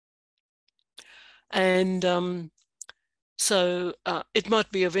And so it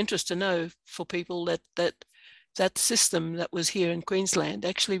might be of interest to know for people that system that was here in Queensland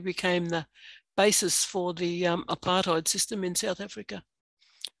actually became the basis for the apartheid system in South Africa.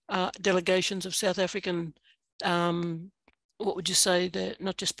 Delegations of South African, what would you say, they're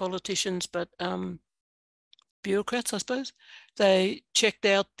not just politicians, but bureaucrats, I suppose. They checked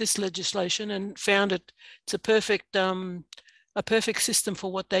out this legislation and found it's a perfect system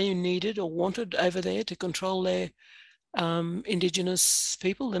for what they needed or wanted over there to control their Indigenous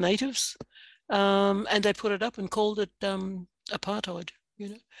people, the natives. And they put it up and called it apartheid.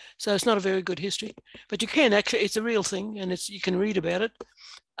 So it's not a very good history, but you can actually, it's a real thing, and you can read about it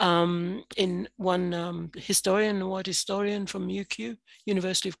in one historian, a white historian from UQ,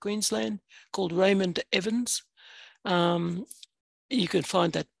 University of Queensland, called Raymond Evans. You can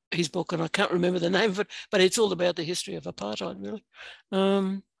find that his book, and I can't remember the name of it, but it's all about the history of apartheid, really.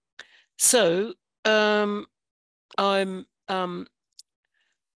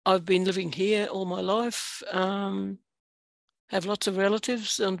 I've been living here all my life. Have lots of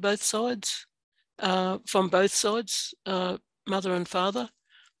relatives on both sides, from both sides, mother and father,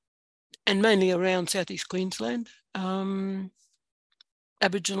 and mainly around South-East Queensland.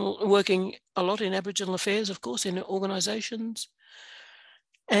 Aboriginal, working a lot in Aboriginal affairs, of course, in organisations,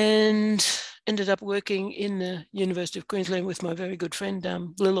 and ended up working in the University of Queensland with my very good friend,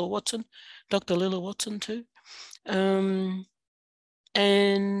 Lilla Watson, Dr. Lilla Watson too. And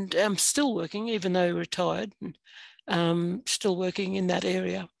I'm still working, even though retired, still working in that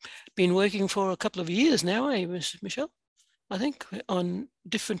area. Been working for a couple of years now, Michelle? I think on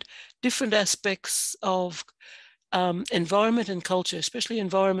different aspects of environment and culture, especially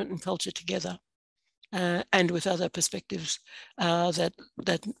environment and culture together, and with other perspectives that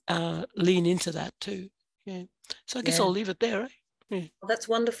lean into that too. Yeah. So I guess I'll leave it there. Yeah. Well, that's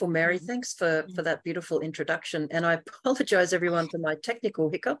wonderful, Mary. Thanks for that beautiful introduction. And I apologise, everyone, for my technical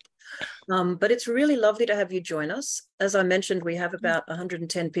hiccup. But it's really lovely to have you join us. As I mentioned, we have about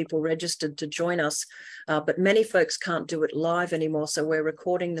 110 people registered to join us, but many folks can't do it live anymore, so we're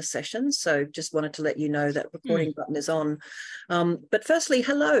recording the session. So just wanted to let you know that recording button is on. But firstly,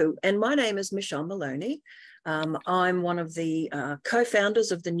 hello, and my name is Michelle Maloney. I'm one of the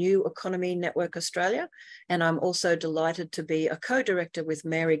co-founders of the New Economy Network Australia, and I'm also delighted to be a co-director with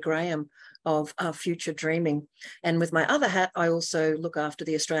Mary Graham of Future Dreaming. And with my other hat, I also look after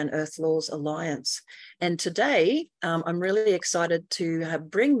the Australian Earth Laws Alliance. And today, I'm really excited to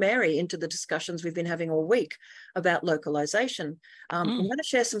bring Mary into the discussions we've been having all week about localisation. I'm going to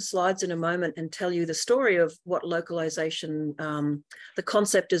share some slides in a moment and tell you the story of what localisation, the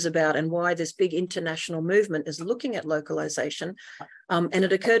concept is about, and why this big international movement is looking at localisation. And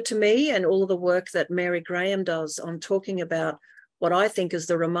it occurred to me, and all of the work that Mary Graham does on talking about what I think is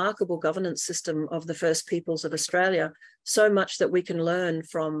the remarkable governance system of the First Peoples of Australia, so much that we can learn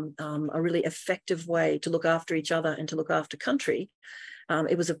from a really effective way to look after each other and to look after country.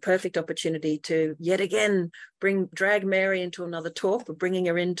 It was a perfect opportunity to yet again drag Mary into another talk. We're bringing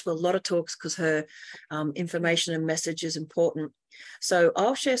her into a lot of talks because her information and message is important. So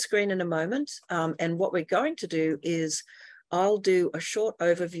I'll share screen in a moment, and what we're going to do is I'll do a short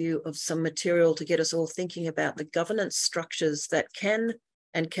overview of some material to get us all thinking about the governance structures that can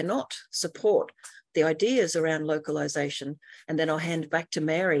and cannot support the ideas around localisation. And then I'll hand back to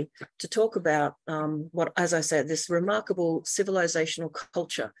Mary to talk about what, as I said, this remarkable civilizational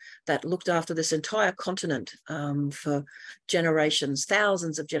culture that looked after this entire continent for generations,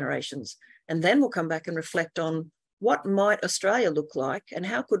 thousands of generations. And then we'll come back and reflect on what might Australia look like, and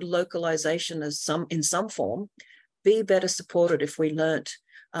how could localisation in some form be better supported if we learnt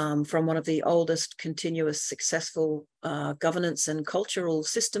from one of the oldest continuous successful governance and cultural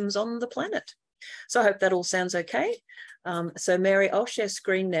systems on the planet. So I hope that all sounds okay. So Mary, I'll share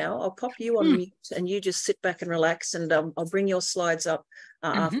screen now. I'll pop you on mute and you just sit back and relax, and I'll bring your slides up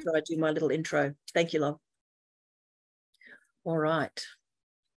after I do my little intro. Thank you, love. All right.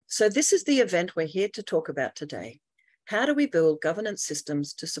 So this is the event we're here to talk about today. How do we build governance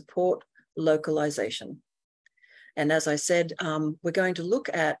systems to support localisation? And as I said, we're going to look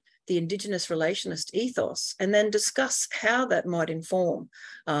at the Indigenous Relationist Ethos and then discuss how that might inform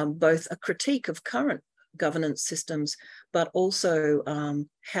both a critique of current governance systems, but also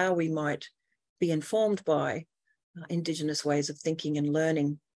how we might be informed by Indigenous ways of thinking and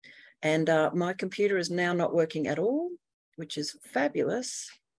learning. And my computer is now not working at all, which is fabulous.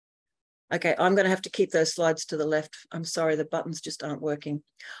 Okay, I'm going to have to keep those slides to the left. I'm sorry, the buttons just aren't working.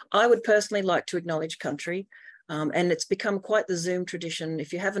 I would personally like to acknowledge country. And it's become quite the Zoom tradition.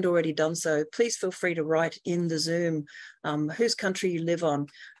 If you haven't already done so, please feel free to write in the Zoom whose country you live on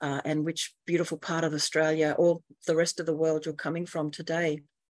and which beautiful part of Australia or the rest of the world you're coming from today.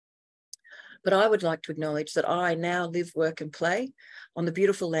 But I would like to acknowledge that I now live, work and play on the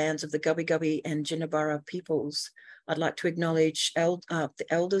beautiful lands of the Gubbi Gubbi and Jinnaburra peoples. I'd like to acknowledge the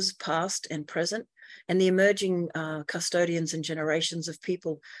elders past and present and the emerging custodians and generations of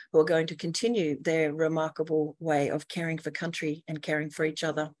people who are going to continue their remarkable way of caring for country and caring for each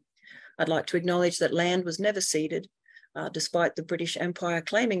other. I'd like to acknowledge that land was never ceded. Despite the British Empire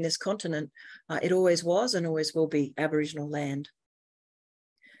claiming this continent, it always was and always will be Aboriginal land.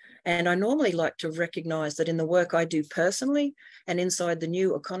 And I normally like to recognise that in the work I do personally and inside the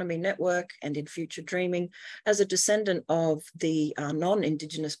New Economy Network and in Future Dreaming, as a descendant of the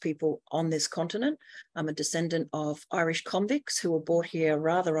non-Indigenous people on this continent, I'm a descendant of Irish convicts who were brought here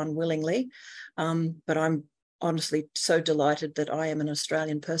rather unwillingly, but I'm honestly so delighted that I am an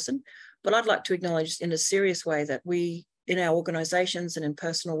Australian person. But I'd like to acknowledge in a serious way that we, in our organisations and in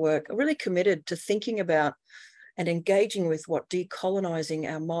personal work, are really committed to thinking about and engaging with what decolonising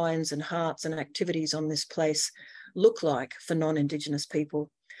our minds and hearts and activities on this place look like for non-Indigenous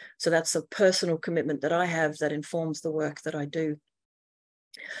people. So that's a personal commitment that I have that informs the work that I do.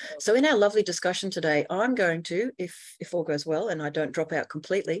 So in our lovely discussion today, I'm going to, if all goes well and I don't drop out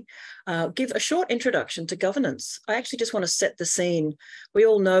completely, give a short introduction to governance. I actually just want to set the scene. We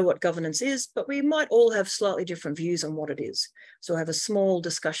all know what governance is, but we might all have slightly different views on what it is. So I have a small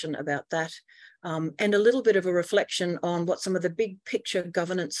discussion about that. And a little bit of a reflection on what some of the big picture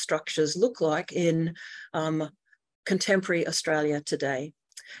governance structures look like in contemporary Australia today.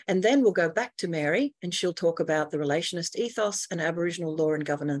 And then we'll go back to Mary and she'll talk about the Relationist Ethos and Aboriginal law and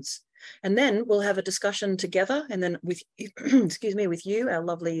governance. And then we'll have a discussion together and then with, excuse me, with you, our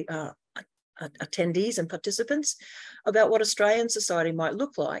lovely attendees and participants, about what Australian society might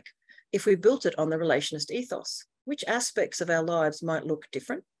look like if we built it on the Relationist Ethos. Which aspects of our lives might look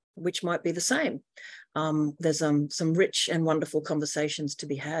different, which might be the same. There's some rich and wonderful conversations to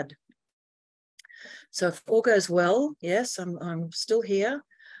be had. So if all goes well, yes, I'm still here.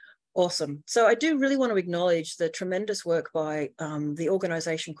 Awesome. So I do really want to acknowledge the tremendous work by the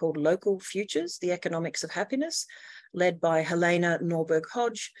organisation called Local Futures, the Economics of Happiness, led by Helena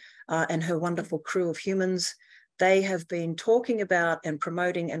Norberg-Hodge and her wonderful crew of humans. They have been talking about and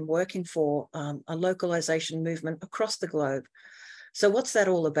promoting and working for a localisation movement across the globe. So what's that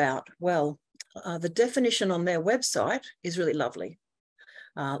all about? Well, the definition on their website is really lovely.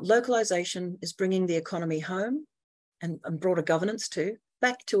 Localisation is bringing the economy home and broader governance too,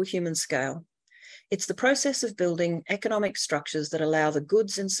 back to a human scale. It's the process of building economic structures that allow the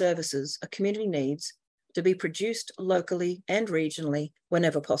goods and services a community needs to be produced locally and regionally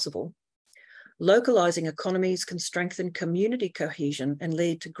whenever possible. Localising economies can strengthen community cohesion and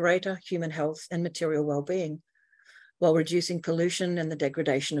lead to greater human health and material well-being, while reducing pollution and the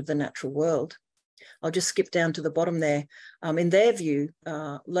degradation of the natural world. I'll just skip down to the bottom there. In their view,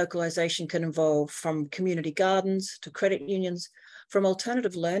 localisation can involve from community gardens to credit unions, from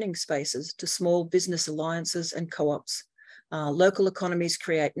alternative learning spaces to small business alliances and co-ops. Local economies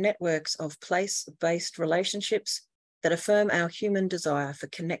create networks of place-based relationships that affirm our human desire for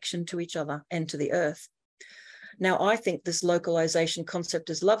connection to each other and to the earth. Now, I think this localisation concept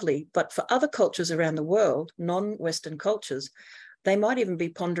is lovely, but for other cultures around the world, non-Western cultures, they might even be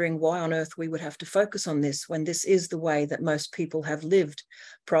pondering why on earth we would have to focus on this when this is the way that most people have lived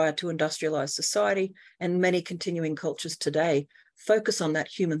prior to industrialised society, and many continuing cultures today focus on that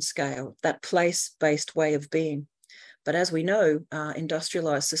human scale, that place-based way of being. But as we know,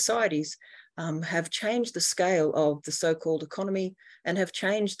 industrialised societies have changed the scale of the so-called economy and have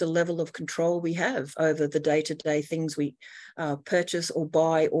changed the level of control we have over the day-to-day things we purchase or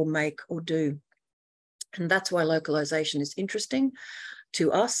buy or make or do. And that's why localisation is interesting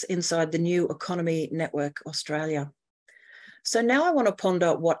to us inside the New Economy Network Australia. So now I want to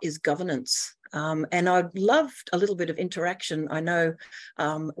ponder what is governance. And I'd love a little bit of interaction. I know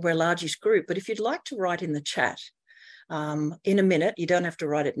we're a largish group, but if you'd like to write in the chat in a minute, you don't have to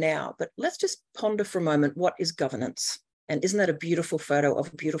write it now, but let's just ponder for a moment, what is governance? And isn't that a beautiful photo of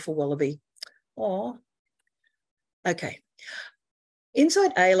a beautiful wallaby? Oh, okay.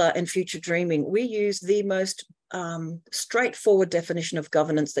 Inside Ayla and Future Dreaming, we use the most straightforward definition of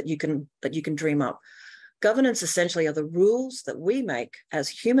governance that you can dream up. Governance essentially are the rules that we make as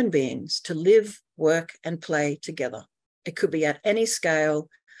human beings to live, work, and play together. It could be at any scale,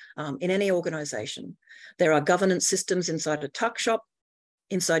 in any organisation. There are governance systems inside a tuck shop,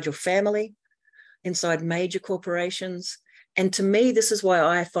 inside your family, inside major corporations, And to me, this is why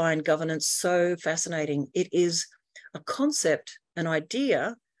I find governance so fascinating. It is a concept, an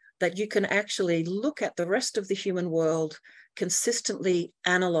idea that you can actually look at the rest of the human world consistently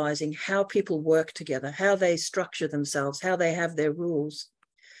analysing how people work together, how they structure themselves, how they have their rules.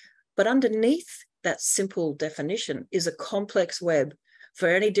 But underneath that simple definition is a complex web for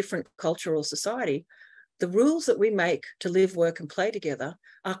any different culture or society. The rules that we make to live, work, and play together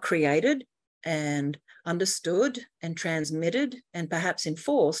are created and understood and transmitted and perhaps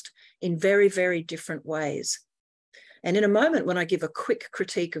enforced in very, very different ways. And in a moment, when I give a quick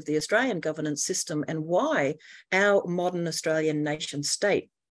critique of the Australian governance system and why our modern Australian nation state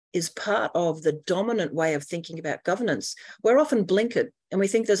is part of the dominant way of thinking about governance, we're often blinkered and we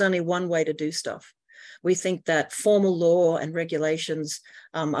think there's only one way to do stuff. We think that formal law and regulations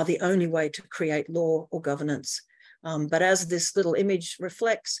are the only way to create law or governance. But as this little image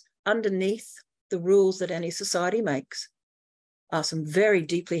reflects, underneath the rules that any society makes are some very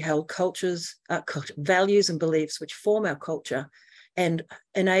deeply held cultures, values and beliefs which form our culture and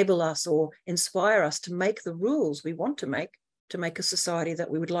enable us or inspire us to make the rules we want to make a society that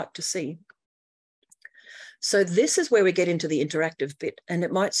we would like to see. So this is where we get into the interactive bit, and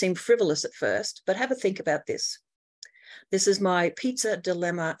it might seem frivolous at first, but have a think about this. This is my pizza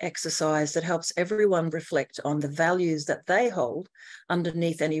dilemma exercise that helps everyone reflect on the values that they hold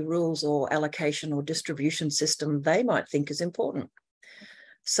underneath any rules or allocation or distribution system they might think is important.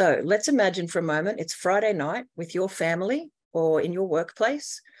 So let's imagine for a moment it's Friday night with your family or in your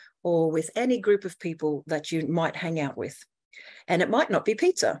workplace or with any group of people that you might hang out with. And it might not be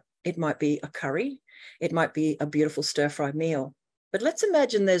pizza. It might be a curry. It might be a beautiful stir-fry meal. But let's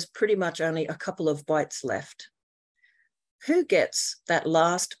imagine there's pretty much only a couple of bites left. Who gets that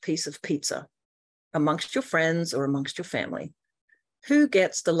last piece of pizza amongst your friends or amongst your family? Who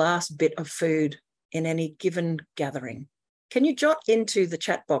gets the last bit of food in any given gathering? Can you jot into the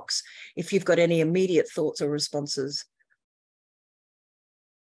chat box if you've got any immediate thoughts or responses?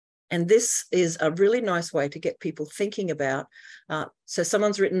 And this is a really nice way to get people thinking about. So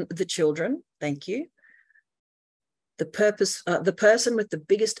someone's written the children, thank you. The person with the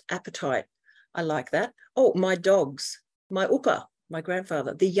biggest appetite, I like that. Oh, my dogs. My upa, my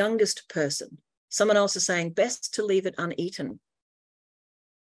grandfather, the youngest person. Someone else is saying, best to leave it uneaten.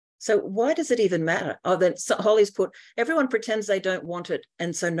 So why does it even matter? Oh, then Holly's put, everyone pretends they don't want it,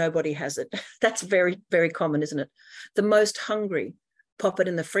 and so nobody has it. That's very, very common, isn't it? The most hungry, pop it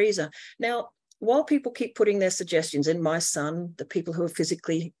in the freezer. Now, while people keep putting their suggestions in, my son, the people who are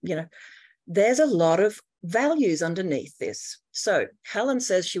physically, there's a lot of values underneath this. So Helen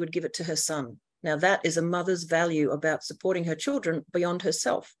says she would give it to her son. Now, that is a mother's value about supporting her children beyond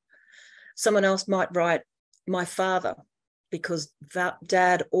herself. Someone else might write, my father, because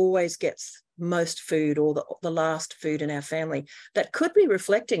dad always gets most food or the last food in our family. That could be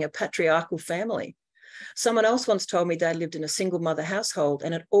reflecting a patriarchal family. Someone else once told me they lived in a single mother household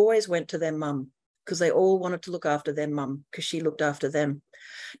and it always went to their mum because they all wanted to look after their mum because she looked after them.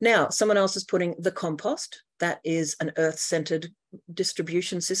 Now, someone else is putting the compost. That is an earth-centered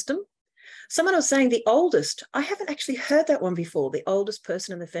distribution system. Someone was saying the oldest. I haven't actually heard that one before. The oldest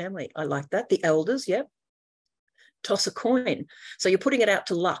person in the family. I like that. The elders, yep. Toss a coin. So you're putting it out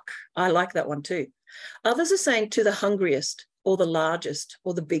to luck. I like that one too. Others are saying to the hungriest or the largest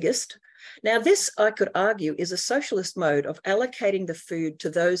or the biggest. Now this, I could argue, is a socialist mode of allocating the food to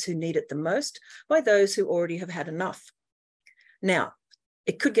those who need it the most by those who already have had enough. Now,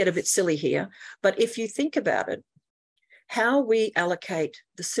 it could get a bit silly here, but if you think about it, how we allocate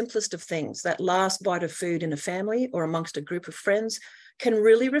the simplest of things, that last bite of food in a family or amongst a group of friends, can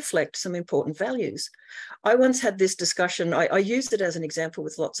really reflect some important values. I once had this discussion, I used it as an example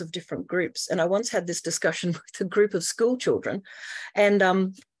with lots of different groups, and I once had this discussion with a group of school children, and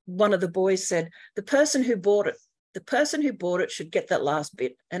one of the boys said, the person who bought it should get that last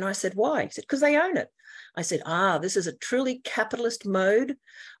bit. And I said, why? He said, because they own it. I said, this is a truly capitalist mode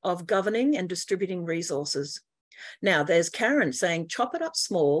of governing and distributing resources. Now, there's Karen saying, chop it up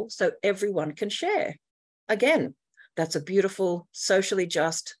small so everyone can share. Again, that's a beautiful, socially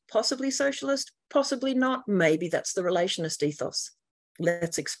just, possibly socialist, possibly not. Maybe that's the relationist ethos.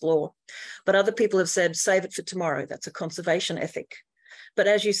 Let's explore. But other people have said, save it for tomorrow. That's a conservation ethic. But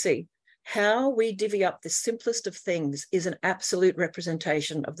as you see, how we divvy up the simplest of things is an absolute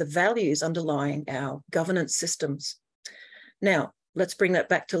representation of the values underlying our governance systems. Now, let's bring that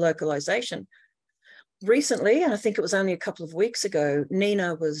back to localisation. Recently, and I think it was only a couple of weeks ago,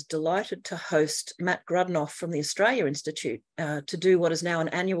 NENA was delighted to host Matt Grudnoff from the Australia Institute to do what is now an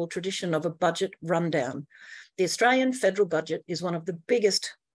annual tradition of a budget rundown. The Australian federal budget is one of the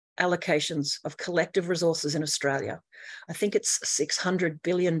biggest allocations of collective resources in Australia. I think it's $600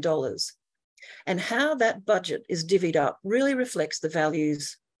 billion. And how that budget is divvied up really reflects the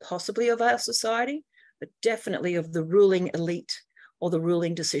values possibly of our society, but definitely of the ruling elite or the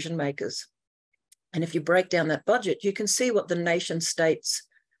ruling decision makers. And if you break down that budget, you can see what the nation states'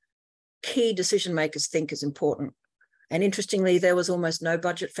 key decision makers think is important. And interestingly, there was almost no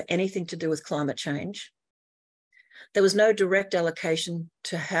budget for anything to do with climate change. There was no direct allocation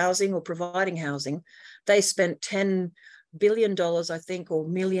to housing or providing housing. They spent $10 billion, I think, or $1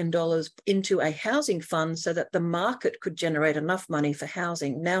 million into a housing fund so that the market could generate enough money for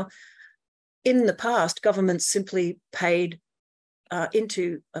housing. Now, in the past, governments simply paid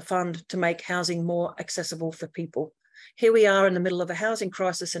into a fund to make housing more accessible for people. Here we are in the middle of a housing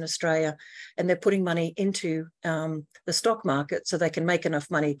crisis in Australia, and they're putting money into the stock market so they can make enough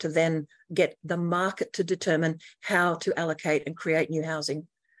money to then get the market to determine how to allocate and create new housing.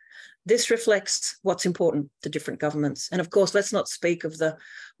 This reflects what's important to different governments. And of course, let's not speak of the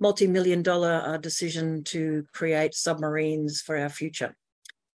multi-million-dollar decision to create submarines for our future.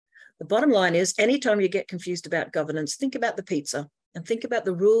 The bottom line is, anytime you get confused about governance, think about the pizza and think about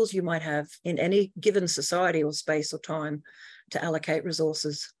the rules you might have in any given society or space or time to allocate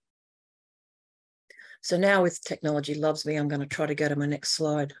resources. So now with Technology Loves Me, I'm going to try to go to my next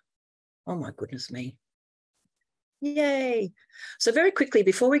slide. Oh my goodness me. Yay. So very quickly,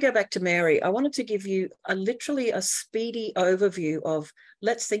 before we go back to Mary, I wanted to give you literally a speedy overview of,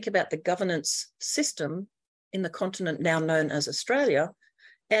 let's think about the governance system in the continent now known as Australia.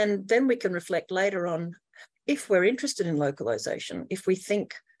 And then we can reflect later on, if we're interested in localization, if we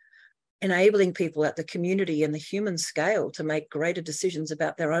think enabling people at the community and the human scale to make greater decisions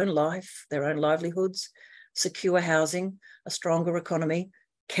about their own life, their own livelihoods, secure housing, a stronger economy,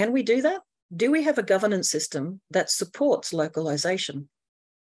 can we do that? Do we have a governance system that supports localization?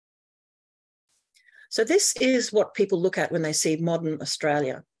 So this is what people look at when they see modern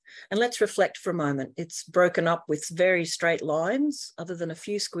Australia. And let's reflect for a moment. It's broken up with very straight lines, other than a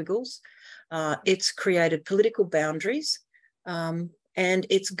few squiggles. It's created political boundaries, and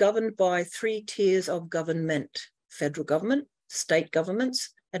it's governed by 3 tiers of government: federal government, state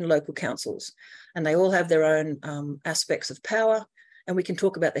governments, and local councils. And they all have their own aspects of power. And we can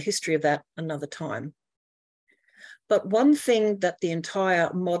talk about the history of that another time. But one thing that the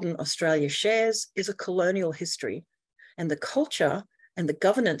entire modern Australia shares is a colonial history. And the culture and the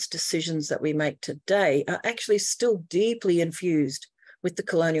governance decisions that we make today are actually still deeply infused with the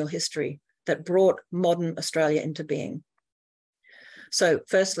colonial history that brought modern Australia into being. So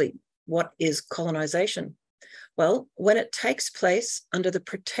firstly, what is colonisation? Well, when it takes place under the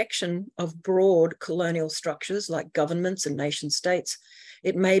protection of broad colonial structures like governments and nation states,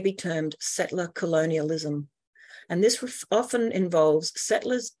 it may be termed settler colonialism. And this often involves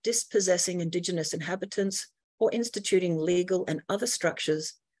settlers dispossessing Indigenous inhabitants or instituting legal and other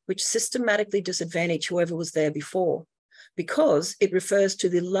structures which systematically disadvantage whoever was there before, because it refers to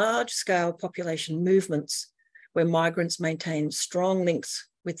the large-scale population movements where migrants maintain strong links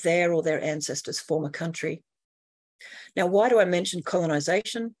with their or their ancestors' former country. Now, why do I mention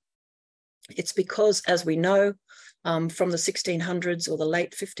colonisation? It's because, as we know, from the 1600s or the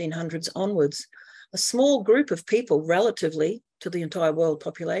late 1500s onwards, a small group of people relatively to the entire world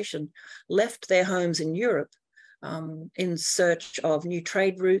population left their homes in Europe in search of new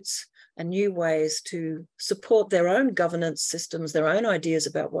trade routes and new ways to support their own governance systems, their own ideas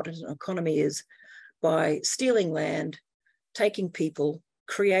about what an economy is, by stealing land, taking people,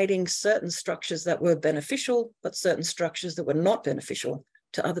 creating certain structures that were beneficial, but certain structures that were not beneficial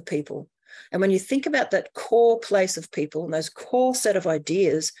to other people. And when you think about that core place of people and those core set of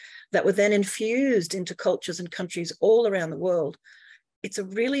ideas that were then infused into cultures and countries all around the world, it's a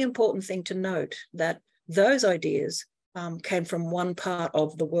really important thing to note that those ideas came from one part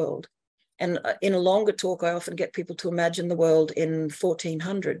of the world. And in a longer talk, I often get people to imagine the world in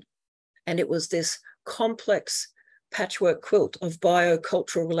 1400. And it was this complex patchwork quilt of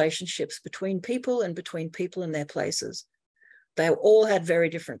biocultural relationships between people and their places. They all had very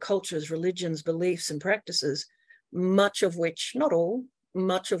different cultures, religions, beliefs, and practices, much of which, not all,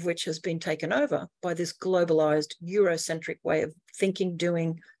 much of which has been taken over by this globalized Eurocentric way of thinking,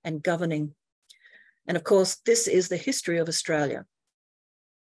 doing, and governing. And of course, this is the history of Australia.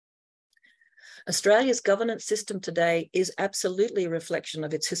 Australia's governance system today is absolutely a reflection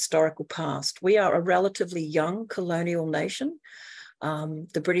of its historical past. We are a relatively young colonial nation.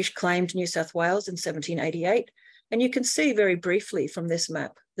 The British claimed New South Wales in 1788, and you can see very briefly from this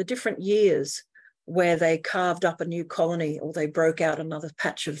map the different years where they carved up a new colony or they broke out another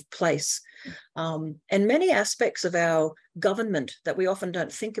patch of place. And many aspects of our government that we often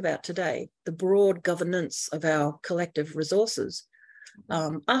don't think about today, the broad governance of our collective resources,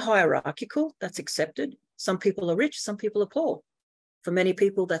 are hierarchical. That's accepted. Some people are rich, some people are poor. For many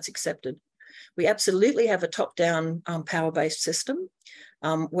people, that's accepted. We absolutely have a top-down power-based system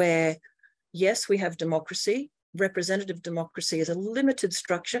where, yes, we have democracy. Representative democracy is a limited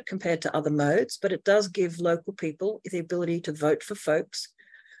structure compared to other modes, but it does give local people the ability to vote for folks.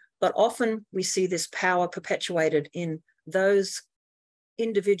 But often we see this power perpetuated in those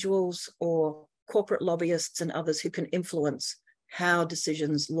individuals or corporate lobbyists and others who can influence how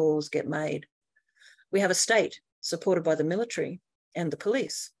decisions, laws get made. We have a state supported by the military and the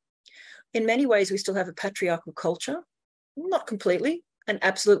police. In many ways, we still have a patriarchal culture, not completely, and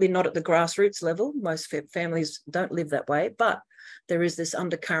absolutely not at the grassroots level. Most families don't live that way, but there is this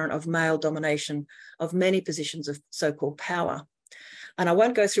undercurrent of male domination of many positions of so-called power. And I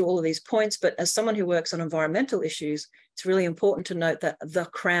won't go through all of these points, but as someone who works on environmental issues, it's really important to note that the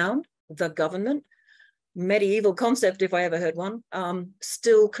crown, the government, medieval concept, if I ever heard one,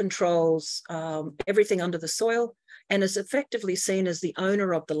 still controls everything under the soil and is effectively seen as the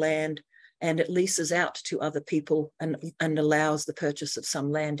owner of the land, and it leases out to other people and allows the purchase of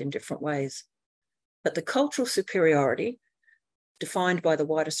some land in different ways. But the cultural superiority, defined by the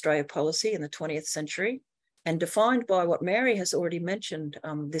White Australia policy in the 20th century, and defined by what Mary has already mentioned,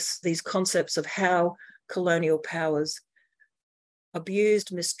 these concepts of how colonial powers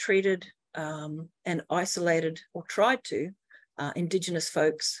abused, mistreated, and isolated or tried to Indigenous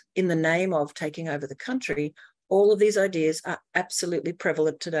folks in the name of taking over the country. All of these ideas are absolutely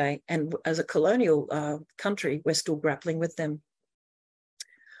prevalent today. And as a colonial country, we're still grappling with them.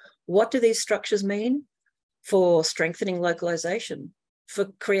 What do these structures mean for strengthening localization, for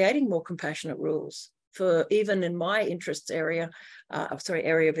creating more compassionate rules, for even in my area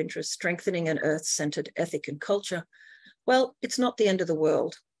of interest, strengthening an earth-centered ethic and culture? Well, it's not the end of the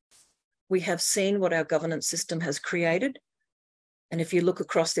world. We have seen what our governance system has created. And if you look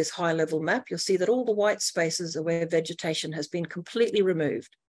across this high-level map, you'll see that all the white spaces are where vegetation has been completely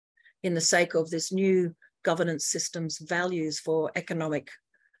removed in the sake of this new governance system's values for economic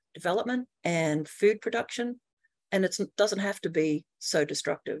development and food production. And it doesn't have to be so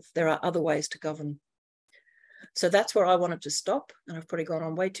destructive. There are other ways to govern. So that's where I wanted to stop, and I've probably gone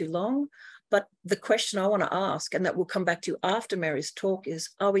on way too long. But the question I want to ask, and that we'll come back to after Mary's talk, is,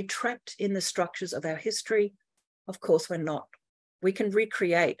 are we trapped in the structures of our history? Of course we're not. We can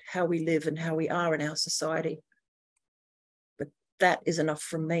recreate how we live and how we are in our society. But that is enough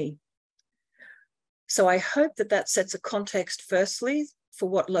from me. So I hope that that sets a context, firstly, for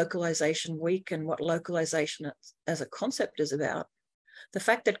what Localisation Week and what localisation as a concept is about. The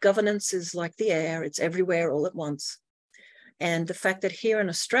fact that governance is like the air, it's everywhere all at once. And the fact that here in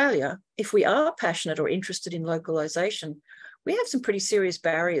Australia, if we are passionate or interested in localisation, we have some pretty serious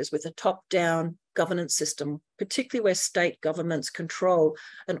barriers with a top-down governance system, particularly where state governments control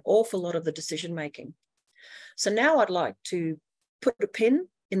an awful lot of the decision-making. So now I'd like to put a pin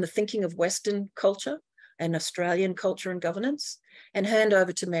in the thinking of Western culture and Australian culture and governance and hand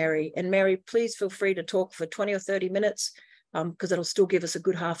over to Mary. And Mary, please feel free to talk for 20 or 30 minutes because it'll still give us a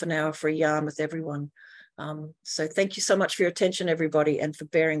good half an hour for a yarn with everyone. So thank you so much for your attention, everybody, and for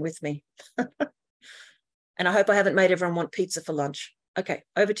bearing with me. And I hope I haven't made everyone want pizza for lunch. Okay,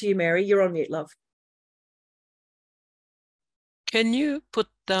 over to you, Mary. You're on mute, love. Can you put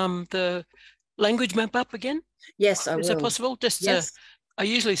the language map up again? Yes, I will. Is it possible? Just yes. I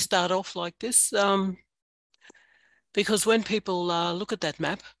usually start off like this because when people look at that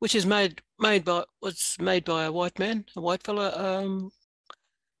map, which is made by a white man, a white fellow.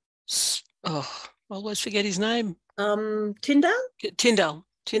 I always forget his name. Tyndale.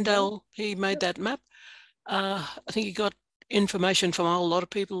 Tyndale. He made that map. I think he got information from a whole lot of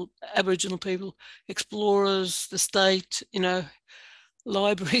people, Aboriginal people, explorers, the state,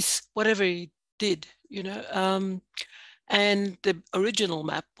 libraries, whatever he did, and the original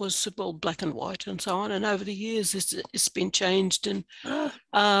map was well black and white and so on. And over the years, it's been changed and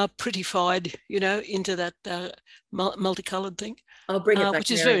prettified, into that multicolored thing. I'll bring it back,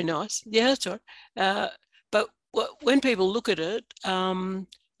 which is Mary. very nice. Yeah, that's right. But when people look at it,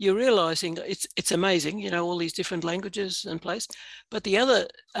 you're realizing it's amazing, all these different languages and place. But the other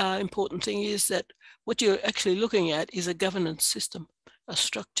important thing is that what you're actually looking at is a governance system, a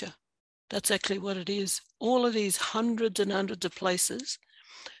structure. That's actually what it is. All of these hundreds and hundreds of places,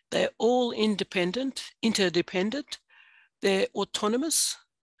 they're all independent, interdependent, they're autonomous.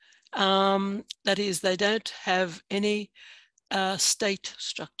 That is, they don't have any state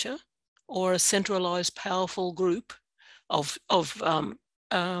structure or a centralized, powerful group of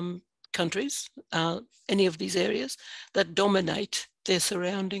countries, any of these areas that dominate their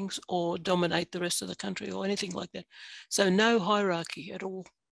surroundings or dominate the rest of the country or anything like that. So no hierarchy at all.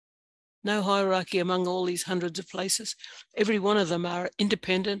 No hierarchy among all these hundreds of places. Every one of them are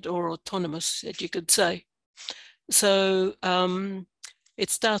independent or autonomous, that you could say. So it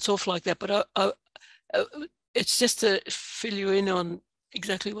starts off like that, but it's just to fill you in on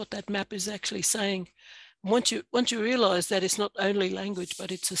exactly what that map is actually saying. Once you realize that it's not only language,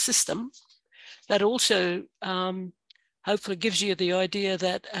 but it's a system, that also hopefully gives you the idea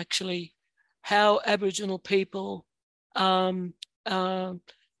that actually how Aboriginal people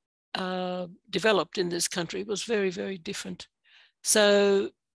developed in this country was very, very different. So,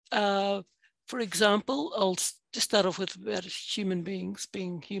 for example, I'll just start off with about human beings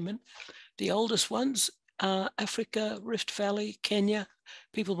being human. The oldest ones, Africa, Rift Valley, Kenya.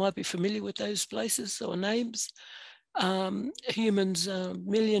 People might be familiar with those places or names. Humans,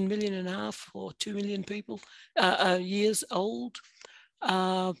 million and a half or 2 million people, years old,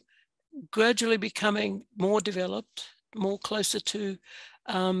 gradually becoming more developed, more closer to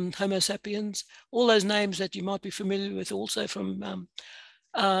Homo sapiens. All those names that you might be familiar with also from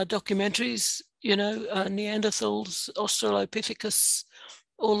documentaries, you know, Neanderthals, Australopithecus,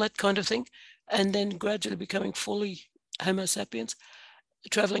 all that kind of thing, and then gradually becoming fully Homo sapiens,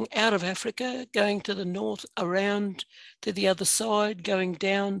 traveling out of Africa, going to the north, around to the other side, going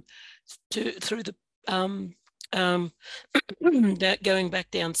down through the going back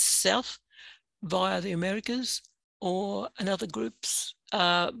down south via the Americas or another groups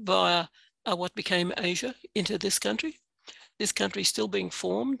via what became Asia into this country. This country is still being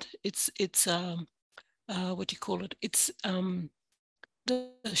formed. It's what do you call it? It's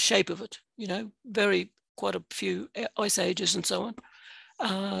the shape of it, you know, quite a few ice ages and so on.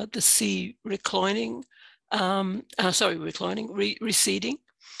 The sea receding, and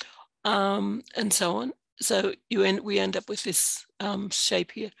so on. So we end up with this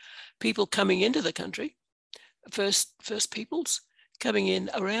shape here. People coming into the country, first peoples coming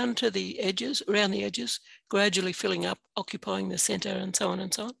in around the edges, gradually filling up, occupying the centre, and so on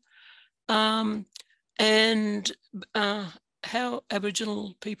and so on. How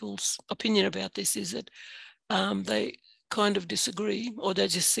Aboriginal people's opinion about this is that they kind of disagree, or they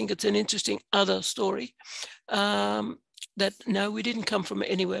just think it's an interesting other story, that no, we didn't come from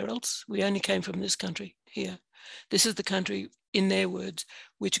anywhere else. We only came from this country here. This is the country, in their words,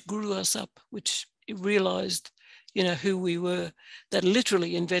 which grew us up, which realized, you know, who we were, that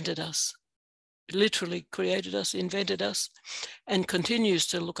literally invented us, literally created us, invented us, and continues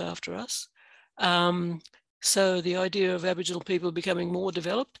to look after us. So the idea of Aboriginal people becoming more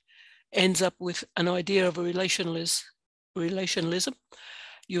developed ends up with an idea of a relationalism.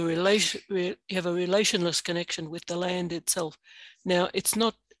 You have a relationless connection with the land itself. Now, it's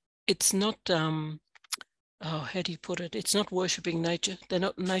not how do you put it? It's not worshipping nature. They're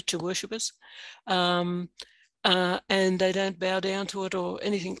not nature worshippers. And they don't bow down to it or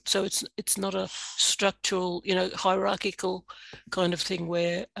anything. So it's not a structural, you know, hierarchical kind of thing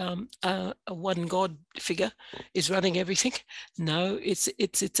where a one God figure is running everything. No, it's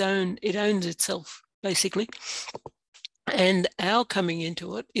its own. It owns itself basically. And our coming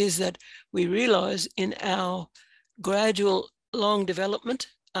into it is that we realize in our gradual long development,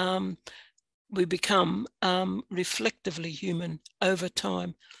 we become reflectively human over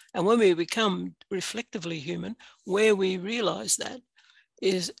time. And when we become reflectively human, where we realize that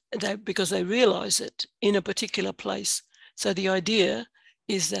is that because they realize it in a particular place. So the idea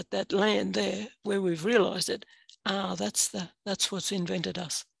is that that land there, where we've realized it, that's what's invented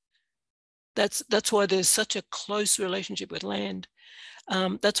us. That's why there's such a close relationship with land.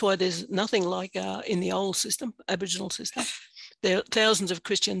 That's why there's nothing like in the old system, Aboriginal system. There are thousands of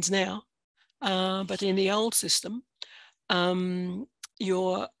Christians now, but in the old system,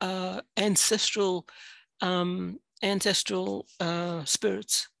 your ancestral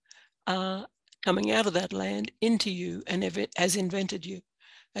spirits are coming out of that land into you and has invented you,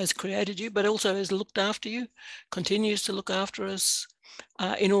 has created you, but also has looked after you, continues to look after us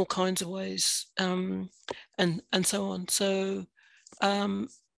in all kinds of ways, and so on. So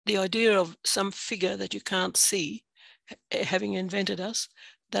the idea of some figure that you can't see having invented us,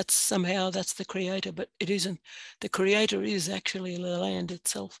 that's the creator, but it isn't. The creator is actually the land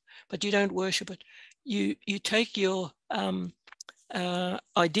itself, but you don't worship it. You take your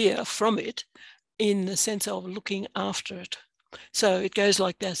idea from it in the sense of looking after it. So it goes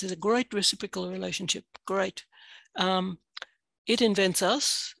like this. There's a great reciprocal relationship. Great. It invents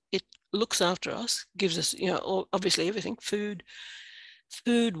us. It looks after us, gives us, you know, obviously everything, food,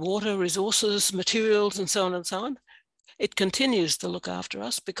 food, water, resources, materials, and so on and so on. It continues to look after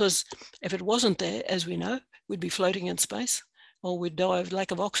us, because if it wasn't there, as we know, we'd be floating in space, or we'd die of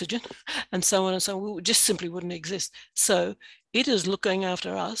lack of oxygen, and so on and so on. We just simply wouldn't exist. So it is looking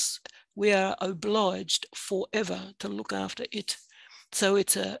after us. We are obliged forever to look after it. So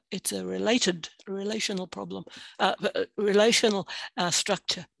it's a relational problem, relational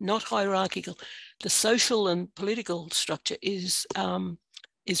structure, not hierarchical. The social and political structure is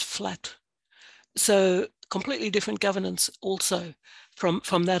flat. So completely different governance also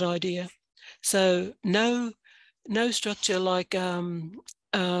from that idea. So no structure like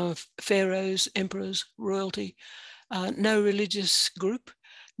pharaohs, emperors, royalty, no religious group,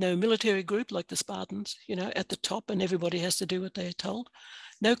 no military group like the Spartans, at the top, and everybody has to do what they're told.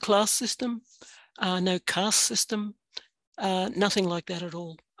 No class system, no caste system, nothing like that at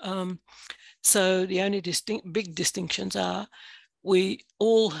all. So the only big distinctions are we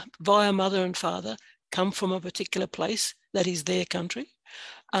all, via mother and father, come from a particular place that is their country,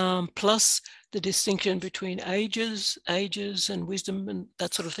 plus the distinction between ages and wisdom and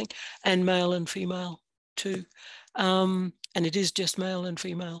that sort of thing, and male and female too. And it is just male and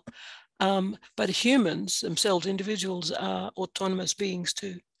female. But humans themselves, individuals, are autonomous beings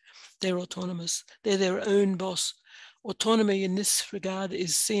too. They're autonomous. They're their own boss. Autonomy in this regard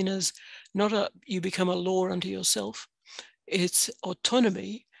is seen as not you become a law unto yourself. It's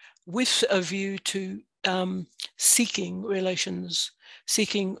autonomy with a view to seeking relations,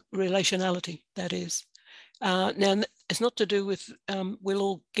 seeking relationality, that is. Now, it's not to do with we'll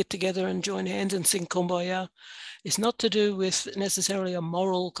all get together and join hands and sing Kumbaya. It's not to do with necessarily a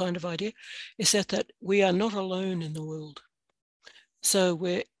moral kind of idea. It's that we are not alone in the world. So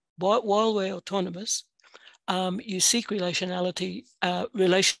while we're autonomous, you seek relationality,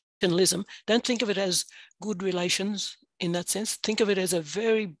 relationalism. Don't think of it as good relations in that sense. Think of it as a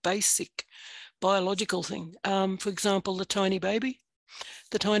very basic biological thing. For example, the tiny baby.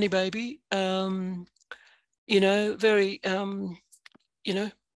 The tiny baby, very,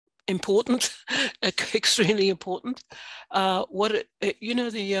 important, extremely important. What's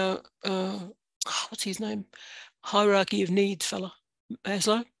his name? Hierarchy of needs fella,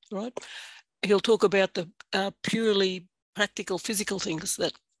 Maslow, right? He'll talk about the purely practical physical things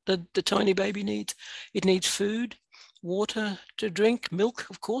that the tiny baby needs. It needs food, water to drink, milk,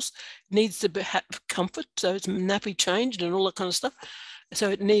 of course. It needs to have comfort, so it's nappy changed and all that kind of stuff. So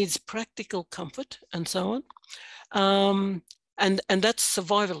it needs practical comfort and so on. And that's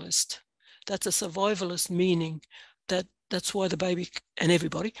survivalist. That's a survivalist meaning that's why the baby and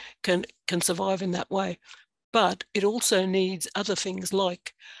everybody can survive in that way. But it also needs other things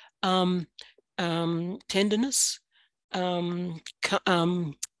like tenderness,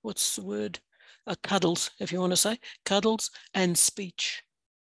 what's the word? Cuddles, if you want to say, cuddles, and speech.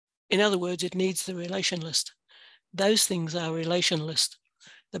 In other words, it needs the relationalist. Those things are relationalist.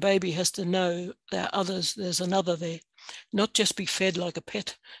 The baby has to know there are others, there's another there, not just be fed like a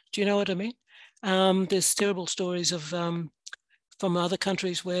pet. Do you know what I mean? There's terrible stories of from other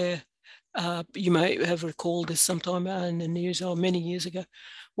countries where you may have recalled this sometime in the news, many years ago.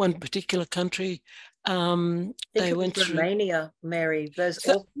 One particular country, they went through Romania, Mary, those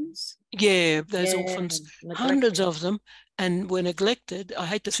orphans. Yeah, those orphans, hundreds of them, and were neglected. I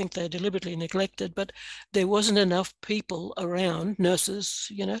hate to think they're deliberately neglected, but there wasn't enough people around,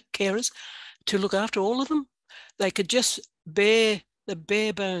 nurses, carers, to look after all of them. They could just bear the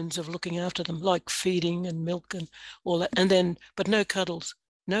bare bones of looking after them, like feeding and milk and all that, but no cuddles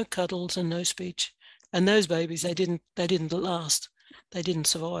and no speech. And those babies, they didn't last. They didn't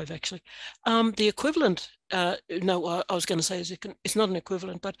survive, actually. The equivalent, I was going to say it's not an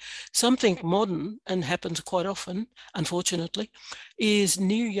equivalent, but something modern and happens quite often, unfortunately, is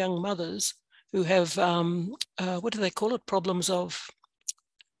new young mothers who have, what do they call it? Problems of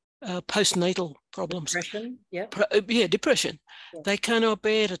postnatal problems. Depression, depression. Yeah. They cannot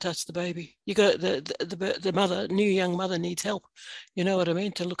bear to touch the baby. You got the mother, new young mother needs help. You know what I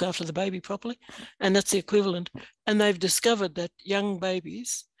mean? To look after the baby properly, and that's the equivalent. And they've discovered that young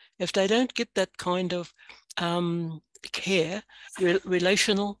babies, if they don't get that kind of care,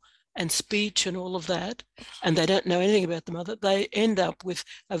 relational and speech and all of that, and they don't know anything about the mother, they end up with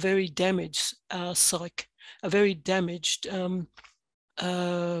a very damaged psyche, a very damaged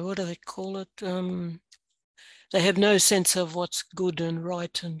what do they call it? They have no sense of what's good and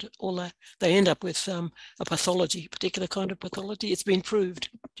right and all that. They end up with a pathology, particular kind of pathology. It's been proved,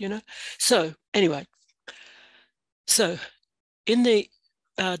 So anyway, in the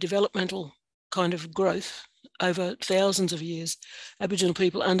developmental kind of growth over thousands of years, Aboriginal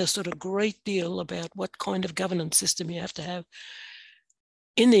people understood a great deal about what kind of governance system you have to have.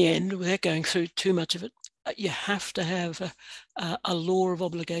 in the end, without going through too much of it, you have to have a law of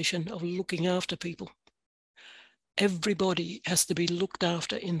obligation of looking after people. Everybody has to be looked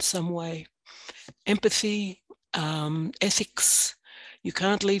after in some way. Empathy, ethics. You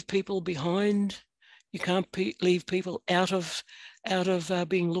can't leave people behind. You can't leave people out of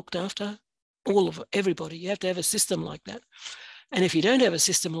being looked after. Everybody. You have to have a system like that. And if you don't have a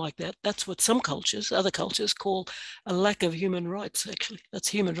system like that, that's what some cultures, other cultures, call a lack of human rights, actually. That's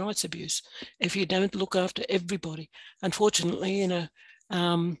human rights abuse. If you don't look after everybody. Unfortunately,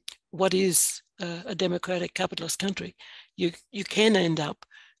 what is a democratic capitalist country, you can end up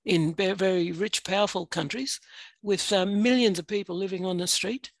in very rich, powerful countries with millions of people living on the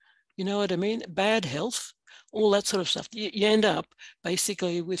street. You know what I mean? Bad health, all that sort of stuff. You end up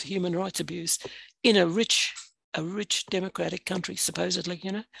basically with human rights abuse in a rich democratic country, supposedly,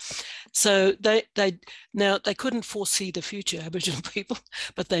 So they couldn't foresee the future, Aboriginal people,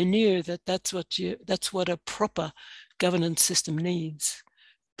 but they knew that that's what a proper governance system needs,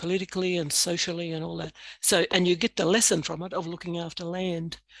 politically and socially and all that. So, and you get the lesson from it of looking after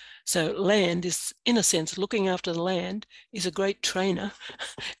land. So land is, in a sense, looking after the land is a great trainer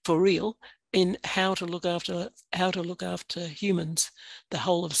for real in how to look after humans, the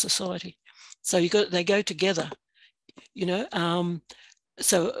whole of society. So they go together,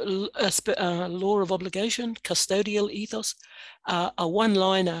 So law of obligation, custodial ethos, a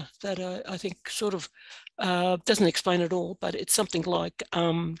one-liner that I think sort of doesn't explain it all, but it's something like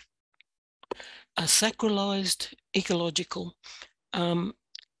a sacralized ecological,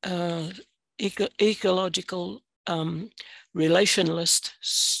 relationalist,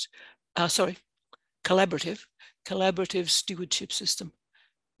 collaborative stewardship system.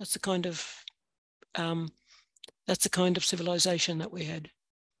 That's the kind of civilization that we had.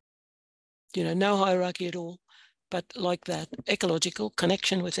 No hierarchy at all, but like that, ecological,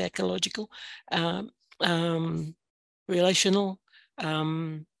 connection with ecological, relational,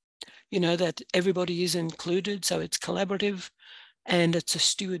 that everybody is included, so it's collaborative, and it's a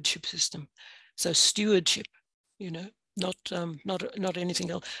stewardship system. So stewardship, not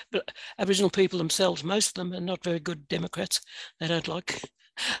anything else. But Aboriginal people themselves, most of them are not very good Democrats. They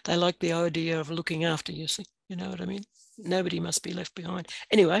like the idea of looking after you, see, you know what I mean? Nobody must be left behind.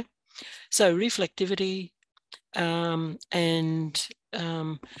 Anyway, so reflectivity and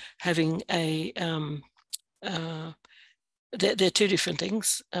having a, they're two different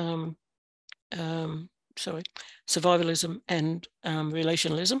things. Survivalism and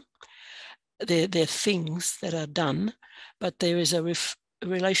relationalism. They're things that are done, but there is a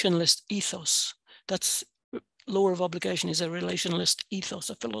relationalist ethos. That's law of obligation is a relationalist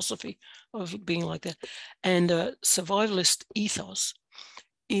ethos, a philosophy of being like that. And a survivalist ethos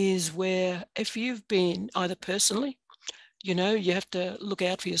is where if you've been either personally, you have to look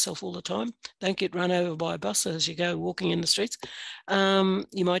out for yourself all the time. Don't get run over by a bus as you go walking in the streets.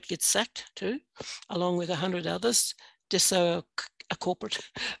 You might get sacked too, along with 100 others, just so a corporates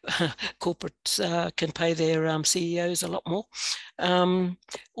can pay their CEOs a lot more.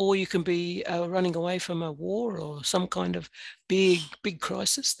 Or you can be running away from a war or some kind of big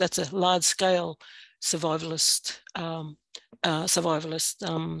crisis. That's a large-scale survivalist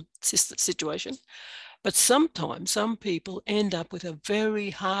situation. But sometimes some people end up with a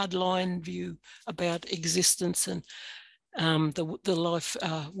very hardline view about existence and the life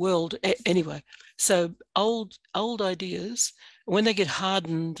world anyway. So old ideas, when they get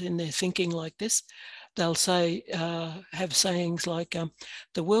hardened in their thinking like this, they'll say have sayings like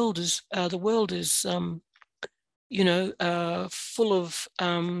the world is full of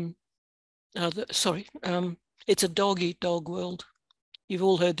it's a dog eat dog world. You've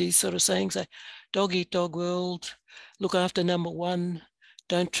all heard these sort of sayings, dog eat dog world, look after number one,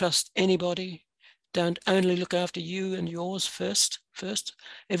 don't trust anybody, don't only look after you and yours first,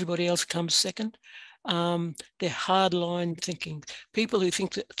 everybody else comes second. They're hardline thinking. People who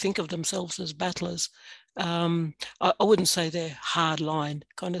think of themselves as battlers, I wouldn't say they're hardline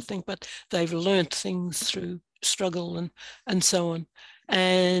kind of thing, but they've learnt things through struggle and so on.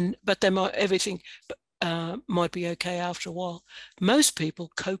 But they might might be okay after a while. Most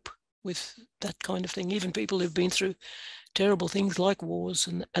people cope with that kind of thing, even people who've been through terrible things like wars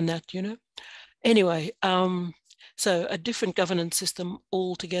and that, Anyway, so a different governance system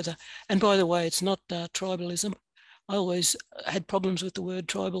altogether. And by the way, it's not tribalism. I always had problems with the word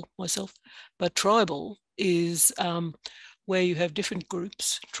tribal myself, but tribal is where you have different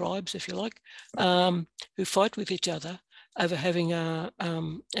groups, tribes, if you like, who fight with each other over having a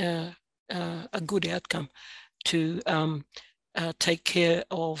good outcome to take care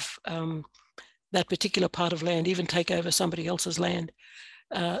of that particular part of land, even take over somebody else's land.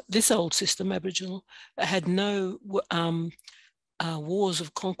 this old system, Aboriginal, had no wars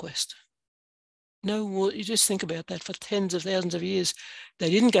of conquest. No war. You just think about that. For tens of thousands of years, they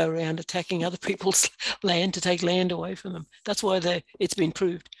didn't go around attacking other people's land to take land away from them. That's why it's been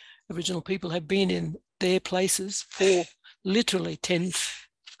proved Aboriginal people have been in their places for literally tens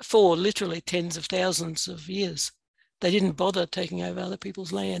of thousands of years. They didn't bother taking over other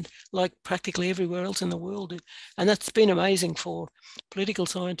people's land like practically everywhere else in the world. And that's been amazing for political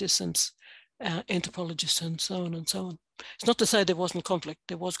scientists and anthropologists and so on and so on. It's not to say there wasn't conflict.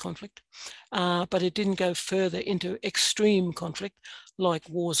 There was conflict, but it didn't go further into extreme conflict like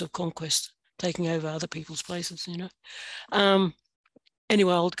wars of conquest, taking over other people's places, you know.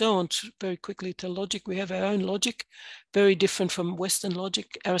 Anyway, I'll go on very quickly to logic. We have our own logic, very different from Western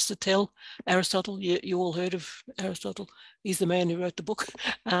logic. Aristotle, you all heard of Aristotle. He's the man who wrote the book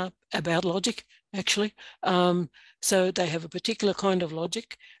about logic, actually. So they have a particular kind of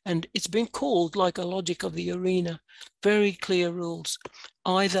logic, and it's been called like a logic of the arena. Very clear rules,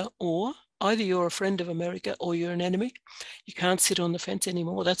 either or. Either you're a friend of America or you're an enemy. You can't sit on the fence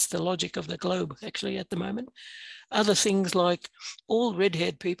anymore. That's the logic of the globe, actually, at the moment. Other things like all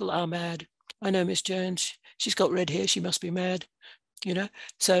red-haired people are mad. I know Miss Jones, she's got red hair, she must be mad, you know.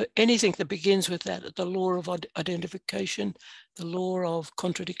 So anything that begins with that, the law of identification, the law of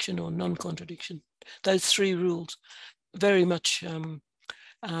contradiction or non-contradiction, those three rules, very much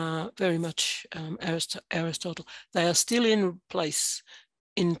Aristotle. They are still in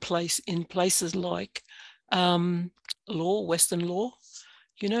places like law, Western law.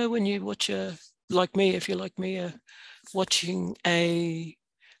 You know, when you watch like me, if you're like me, watching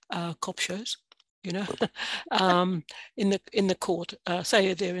cop shows, you know, in the court,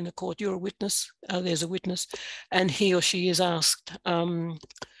 say they're in the court, you're a witness, there's a witness, and he or she is asked,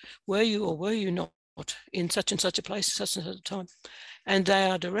 were you or were you not in such and such a place, such and such a time? And they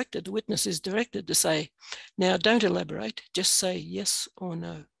are directed, the witness is directed to say, now don't elaborate, just say yes or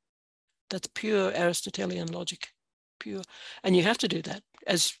no. That's pure Aristotelian logic, pure. And you have to do that,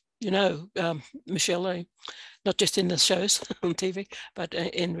 as you know, Michelle, not just in the shows on TV, but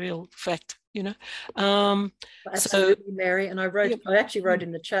in real fact, you know. Absolutely, so, Mary. And I actually wrote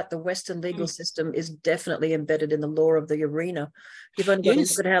in the chat, the Western legal system is definitely embedded in the law of the arena. You've only got to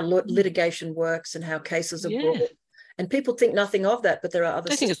look at how litigation works and how cases are brought. And people think nothing of that, but there are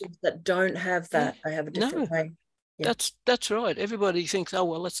other systems that don't have that. They have a different way. Yeah. That's right. Everybody thinks, oh,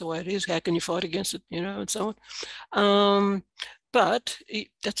 well, that's the way it is. How can you fight against it? You know, and so on. But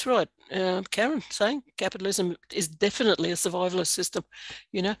that's right. Karen saying capitalism is definitely a survivalist system,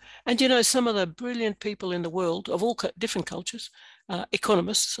 you know. And, you know, some of the brilliant people in the world of all different cultures,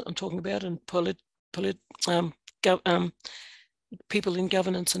 economists I'm talking about, and people in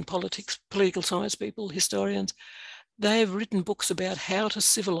governance and politics, political science people, historians, they have written books about how to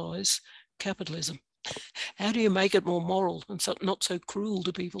civilize capitalism. How do you make it more moral and not so cruel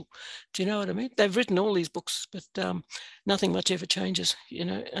to people? Do you know what I mean? They've written all these books, but nothing much ever changes, you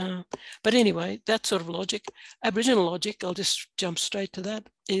know. But anyway, that sort of logic, Aboriginal logic, I'll just jump straight to that,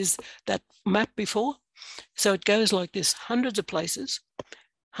 is that map before. So it goes like this: hundreds of places,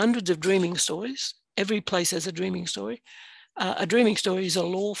 hundreds of dreaming stories. Every place has a dreaming story. A dreaming story is a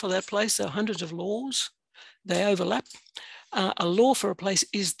law for that place. So hundreds of laws, they overlap. A law for a place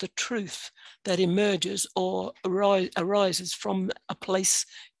is the truth that emerges or arises from a place,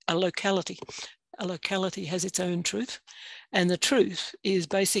 a locality. A locality has its own truth, and the truth is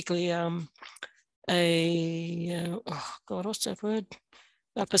basically what's that word?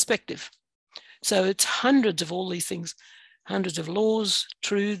 A perspective. So it's hundreds of all these things, hundreds of laws,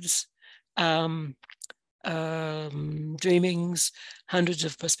 truths, dreamings, hundreds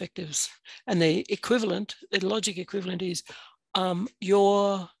of perspectives. And the equivalent, the logic equivalent is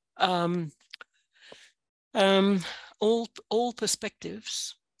all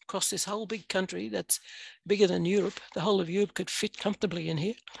perspectives across this whole big country that's bigger than Europe. The whole of Europe could fit comfortably in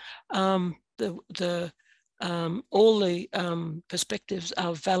here. All the perspectives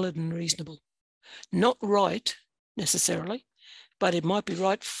are valid and reasonable. Not right necessarily, but it might be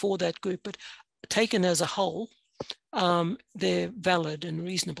right for that group. But taken as a whole, they're valid and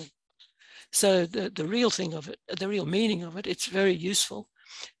reasonable. So the real thing of it, the real meaning of it, it's very useful.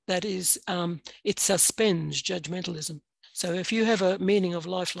 That is, it suspends judgmentalism. So if you have a meaning of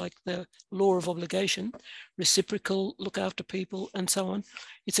life like the law of obligation, reciprocal, look after people, and so on,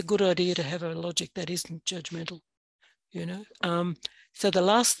 it's a good idea to have a logic that isn't judgmental, you know. So the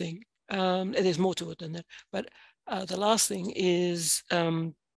last thing, there's more to it than that, but the last thing is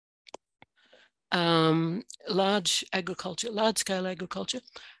large agriculture, large-scale agriculture.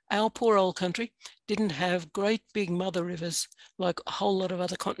 Our poor old country didn't have great big mother rivers like a whole lot of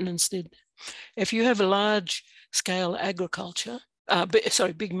other continents did. If you have a large-scale agriculture,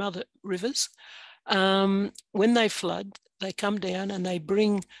 big mother rivers, when they flood, they come down and they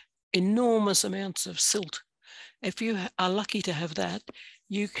bring enormous amounts of silt. If you are lucky to have that,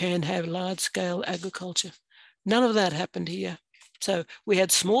 you can have large-scale agriculture. None of that happened here. So we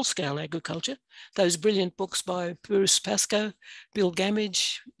had small-scale agriculture, those brilliant books by Bruce Pascoe, Bill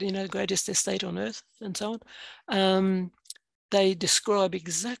Gamage, Greatest Estate on Earth, and so on. They describe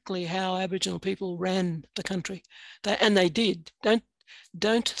exactly how Aboriginal people ran the country. They did.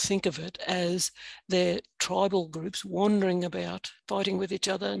 Don't think of it as their tribal groups wandering about, fighting with each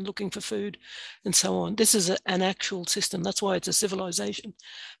other and looking for food and so on. This is an actual system. That's why it's a civilization.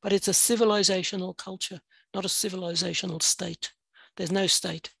 But it's a civilizational culture, not a civilizational state. There's no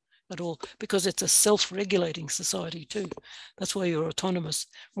state at all, because it's a self-regulating society too. That's why you're autonomous.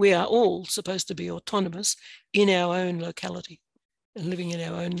 We are all supposed to be autonomous in our own locality and living in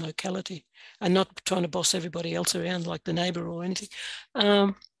our own locality and not trying to boss everybody else around like the neighbor or anything.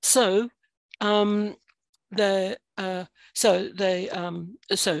 So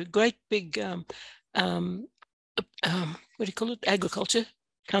great big what do you call it? Agriculture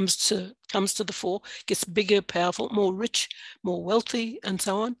comes to the fore, gets bigger, powerful, more rich, more wealthy, and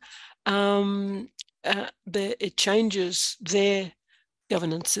so on. It changes their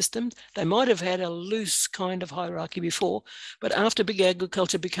governance system. They might have had a loose kind of hierarchy before, but after big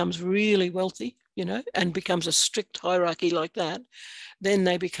agriculture becomes really wealthy, and becomes a strict hierarchy like that, then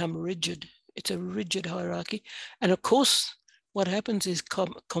they become rigid. It's a rigid hierarchy. And of course, what happens is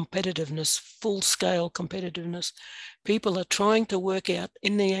competitiveness, full-scale competitiveness. People are trying to work out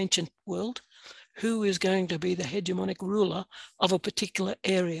in the ancient world who is going to be the hegemonic ruler of a particular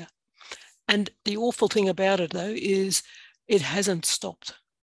area. And the awful thing about it, though, is it hasn't stopped.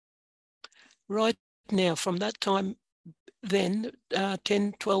 Right now, from that time then,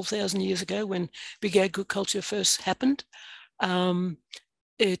 10, 12,000 years ago, when big agriculture first happened,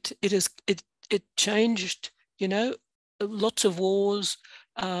 it changed, lots of wars,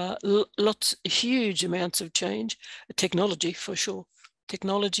 huge amounts of change, technology for sure,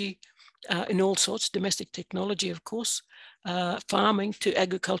 technology in all sorts, domestic technology, of course, farming to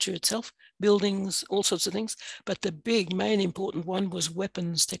agriculture itself, buildings, all sorts of things. But the big, main important one was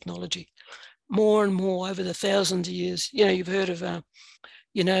weapons technology. More and more over the thousands of years, you've heard of, what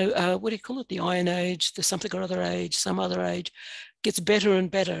do you call it? The Iron Age, the something or other age, some other age, gets better and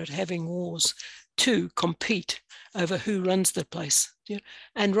better at having wars to compete over who runs the place.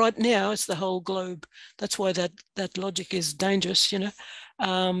 And right now it's the whole globe. That's why that logic is dangerous,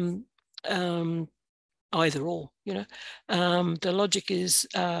 either or, the logic is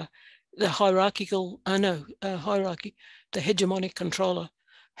the hierarchical, hierarchy, the hegemonic controller.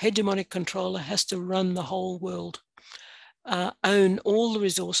 Hegemonic controller has to run the whole world, own all the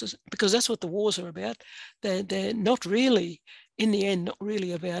resources, because that's what the wars are about. They're not really, in the end, not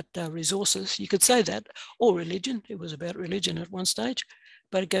really about resources. You could say that, or religion. It was about religion at one stage,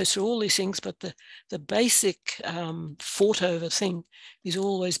 but it goes through all these things. But the basic fought over thing has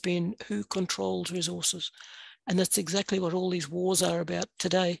always been who controls resources. And that's exactly what all these wars are about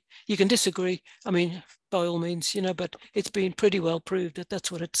today. You can disagree, by all means, but it's been pretty well proved that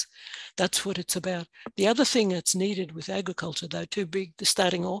that's what it's about. The other thing that's needed with agriculture, though, too big,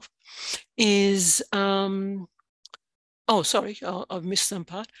 starting off, is I've missed some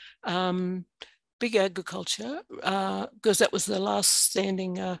part. Big agriculture, because that was the last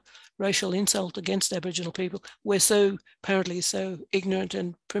standing racial insult against Aboriginal people. We're apparently so ignorant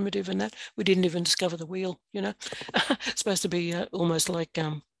and primitive in that we didn't even discover the wheel. It's supposed to be almost like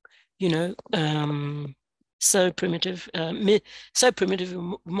so primitive. So primitive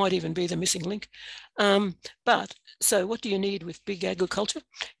it might even be the missing link. But so what do you need with big agriculture?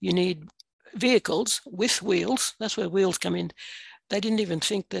 You need vehicles with wheels. That's where wheels come in. They didn't even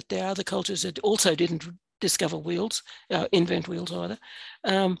think that there are other cultures that also didn't discover wheels, invent wheels either.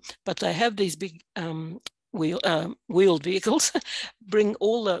 But they have these big wheeled vehicles, bring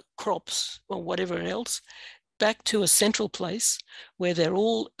all the crops or whatever else back to a central place where they're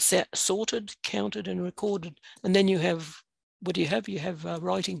all sorted, counted, and recorded. And then you have, what do you have? You have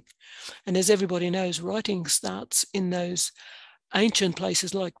writing. And as everybody knows, writing starts in those ancient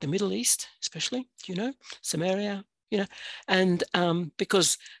places like the Middle East, especially, Samaria, and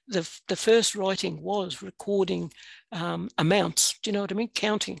because the first writing was recording amounts, do you know what I mean?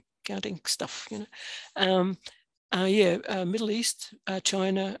 Counting stuff, Middle East,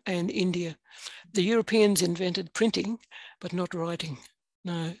 China, and India. The Europeans invented printing, but not writing.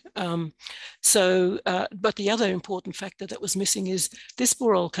 no. But the other important factor that was missing is this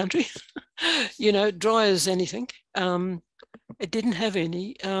poor old country, dry as anything. It didn't have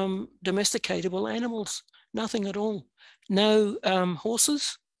any domesticatable animals, nothing at all. No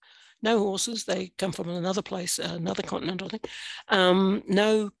horses. No horses. They come from another place, another continent, I think.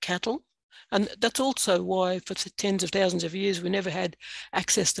 No cattle. And that's also why for tens of thousands of years we never had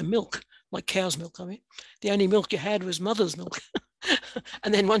access to milk, like cow's milk. I mean, the only milk you had was mother's milk.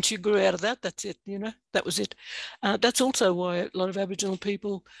 And then once you grew out of that, that's it, that was it. That's also why a lot of Aboriginal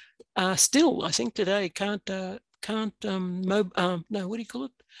people still, I think today, can't no, what do you call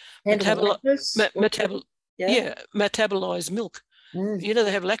it? Metabolize milk. They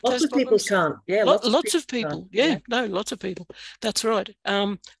have lactose lots of problems. People can't. Yeah, lots of people. Yeah, no, lots of people. That's right.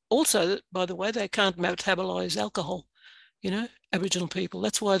 Also, by the way, they can't metabolize alcohol. Aboriginal people.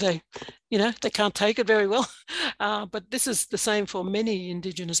 That's why they can't take it very well. But this is the same for many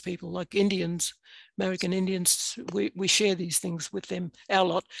Indigenous people, like Indians, American Indians. We share these things with them.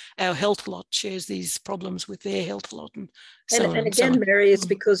 Our health lot shares these problems with their health lot, and again, Merri, it's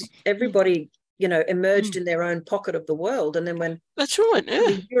because everybody emerged in their own pocket of the world, and then when that's right,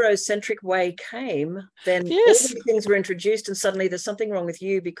 the Eurocentric way came, then all these things were introduced, and suddenly there's something wrong with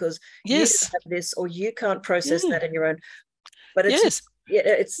you because you don't have this, or you can't process that in your own. But it's just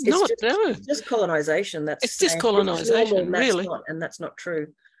colonization. It's just colonization, really, and that's not true.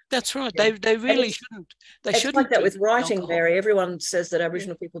 That's right. Yeah. They really shouldn't. It's like that with writing, Merri. Everyone says that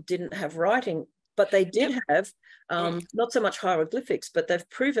Aboriginal people didn't have writing, but they did have not so much hieroglyphics, but they've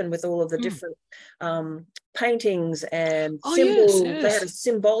proven with all of the different paintings and symbols. Yes. They had a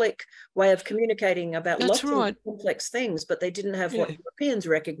symbolic way of communicating about lots of complex things, but they didn't have what Europeans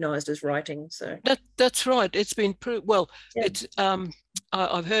recognized as writing. So that's right. It's been proved. Well, it's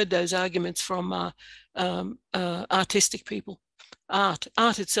I've heard those arguments from artistic people. Art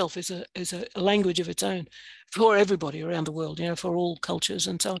itself is a language of its own for everybody around the world, for all cultures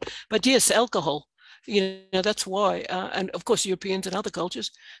and so on. But yes, alcohol. That's why, and of course, Europeans and other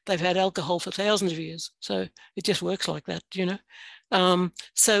cultures, they've had alcohol for thousands of years. So it just works like that,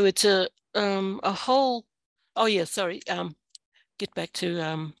 So it's a whole. Oh yeah, sorry. Get back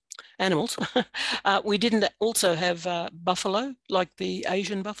to animals. We didn't also have buffalo, like the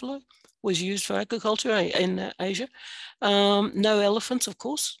Asian buffalo was used for agriculture in Asia. No elephants, of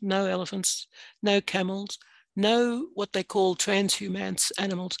course. No elephants. No camels. No what they call transhumance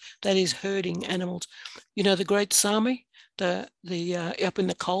animals, that is herding animals. The great Sami, the up in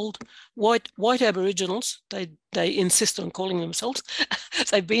the cold, white Aboriginals, they insist on calling themselves.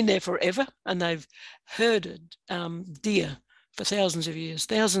 They've been there forever, and they've herded deer for thousands of years,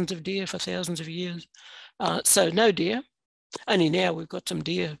 thousands of deer for thousands of years. So no deer. Only now we've got some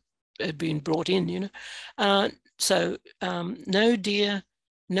deer being brought in, So no deer,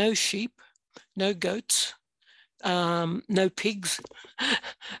 no sheep, no goats, no pigs,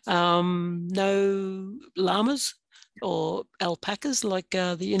 no llamas or alpacas like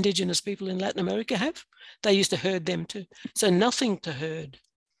the indigenous people in Latin America have. They used to herd them too. So nothing to herd.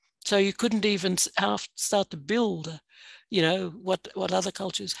 So you couldn't even start to build, what other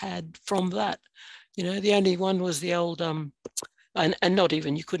cultures had from that. The only one was the old, and not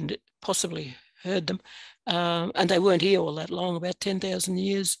even, you couldn't possibly herd them. And they weren't here all that long, about 10,000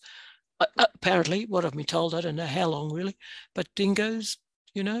 years. Apparently, what I've been told, I don't know how long really, but dingoes,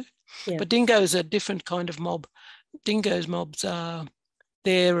 but dingoes are a different kind of mob. Mobs are,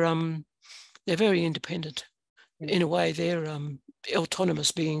 they're very independent in a way. They're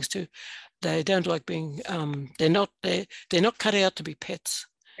autonomous beings too. They don't like being, they're not cut out to be pets.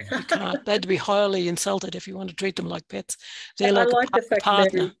 You can't, they'd be highly insulted if you want to treat them like pets. They're like the fact,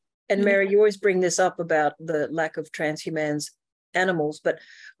 partner. Merri, you always bring this up about the lack of transhumans animals, but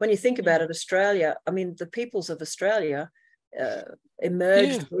when you think about it, Australia, I mean, the peoples of Australia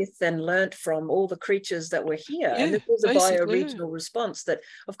emerged with and learnt from all the creatures that were here, and this was a bioregional response. That,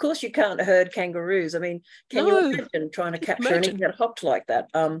 of course, you can't herd kangaroos. I mean, can you imagine trying to capture anything that hopped like that?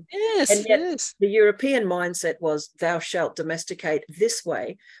 And yet the European mindset was, thou shalt domesticate this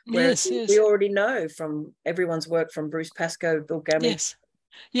way, whereas we already know from everyone's work, from Bruce Pascoe, Bill Gammon,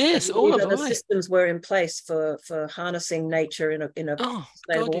 Yes, all of the systems were in place for harnessing nature in a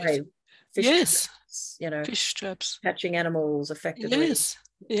sustainable way. Fish traps, catching animals effectively.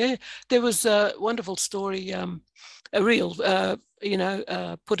 Yes, there was a wonderful story, a reel,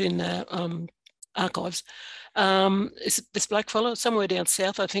 put in archives. This black fellow, somewhere down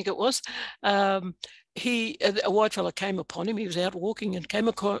south, I think it was. A white fellow came upon him. He was out walking and came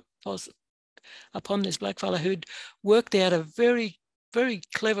upon this black fellow who'd worked out a very, very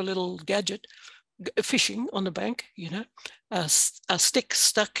clever little gadget fishing on the bank, a stick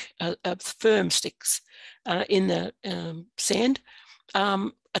stuck, firm sticks in the sand,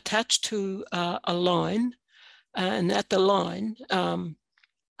 attached to a line, and at the line,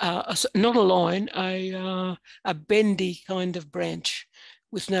 not a line, a bendy kind of branch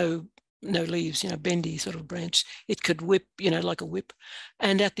with no leaves, bendy sort of branch. It could whip, like a whip.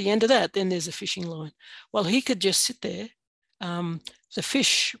 And at the end of that, then there's a fishing line. Well, he could just sit there. The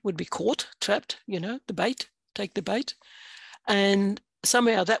fish would be caught, trapped, the bait, take the bait. And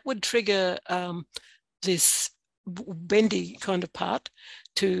somehow that would trigger this bendy kind of part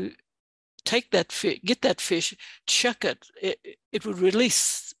to take that fish, get that fish, chuck it. It would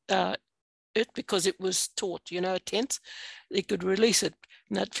release it because it was taut, tense. It could release it,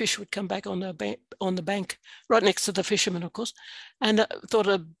 and that fish would come back on the bank, right next to the fisherman, of course. And thought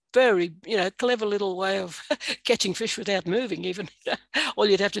a very, clever little way of catching fish without moving. Even all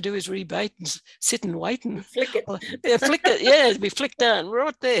you'd have to do is rebait and sit and wait and flick it. Flick it, yeah, it'd be flicked down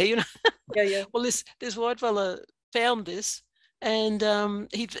right there, Yeah. Well, this white fella found this. And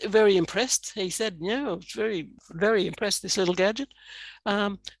he's very impressed. He said, I was very, very impressed, this little gadget.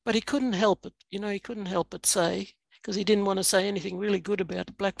 But he couldn't help it. He couldn't help but say, because he didn't want to say anything really good about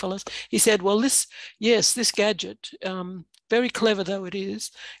the blackfellas. He said, well, this gadget, very clever though it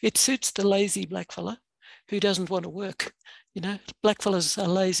is, it suits the lazy blackfella who doesn't want to work. Blackfellas are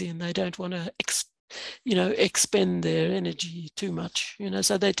lazy and they don't want to expend their energy too much,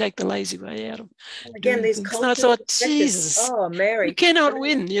 so they take the lazy way out of again these cultures. I thought, Jesus, oh, Mary, you cannot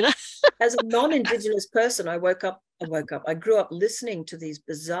win, As a non-Indigenous person, I grew up listening to these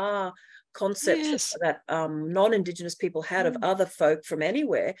bizarre concepts that non-Indigenous people had of other folk from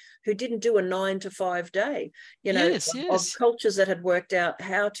anywhere who didn't do a 9-to-5 day, of cultures that had worked out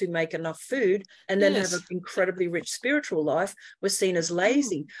how to make enough food and then have an incredibly rich spiritual life were seen as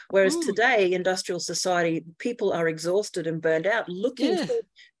lazy. Whereas today, industrial society, people are exhausted and burned out, looking for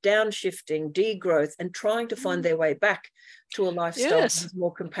downshifting, degrowth, and trying to find their way back to a lifestyle that's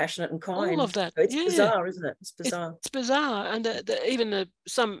more compassionate and kind. All of that. So it's bizarre, isn't it? It's bizarre. It's bizarre. And even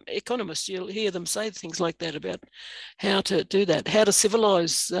some economists, you'll hear them say things like that about how to do that, how to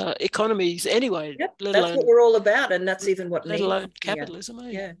civilize economies anyway. Yep, that's what we're all about. And that's even what let alone capitalism.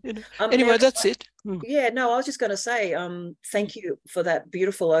 Yeah. Anyway, that's it. Yeah, no, I was just going to say, thank you for that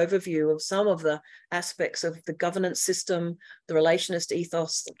beautiful overview of some of the aspects of the governance system, the relationist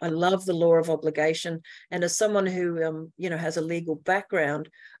ethos. I love the law of obligation. And as someone who, has a legal background,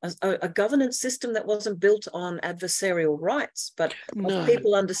 a governance system that wasn't built on adversarial rights, but of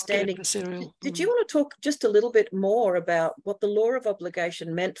people understanding. Did you want to talk just a little bit more about what the law of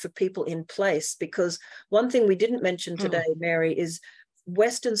obligation meant for people in place? Because one thing we didn't mention today, Mary, is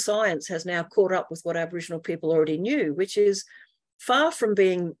Western science has now caught up with what Aboriginal people already knew, which is far from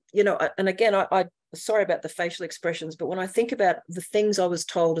being, and again, I sorry about the facial expressions, but when I think about the things I was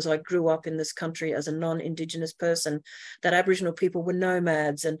told as I grew up in this country as a non-Indigenous person, that Aboriginal people were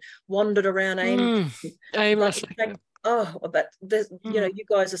nomads and wandered around aimlessly. But you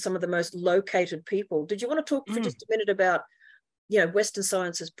guys are some of the most located people. Did you want to talk for just a minute about, Western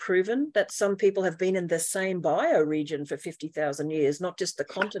science has proven that some people have been in the same bioregion for 50,000 years, not just the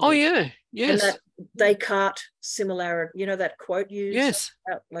continent. Oh, yeah, yes. And that Descartes similarity, that quote used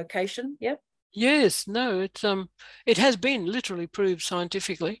about location, Yes, no, it has been literally proved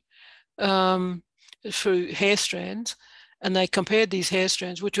scientifically through hair strands, and they compared these hair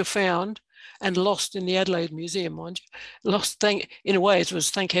strands, which were found and lost in the Adelaide Museum, mind you. In a way, it was,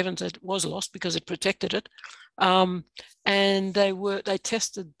 thank heavens it was lost because it protected it. And they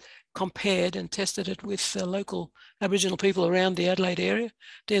compared and tested it with local Aboriginal people around the Adelaide area.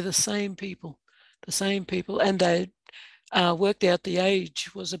 They're the same people, and they worked out the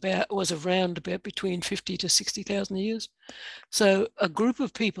age was around about between 50 to 60,000 years. So a group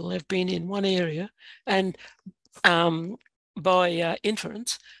of people have been in one area, and by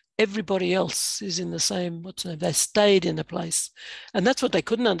inference, everybody else is in the same, they stayed in the place. And that's what they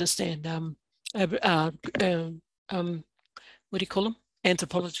couldn't understand. What do you call them?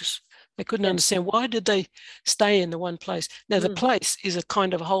 Anthropologists. They couldn't understand, why did they stay in the one place? Now, the place is a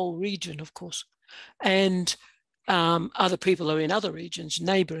kind of whole region, of course. And other people are in other regions,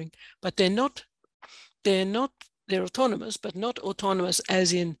 neighbouring, but they're autonomous, but not autonomous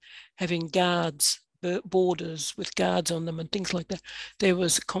as in having guards, borders with guards on them and things like that. There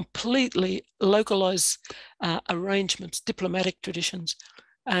was completely localised arrangements, diplomatic traditions.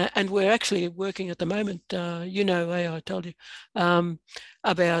 And we're actually working at the moment, I told you,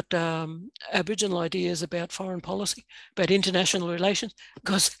 about Aboriginal ideas about foreign policy, about international relations,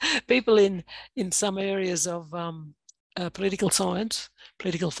 because people in some areas of political science,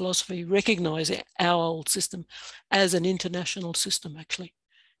 political philosophy, recognise our old system as an international system. Actually,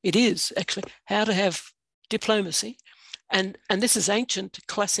 it is actually how to have diplomacy, and this is ancient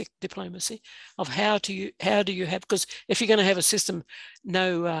classic diplomacy of how do you have, because if you're going to have a system,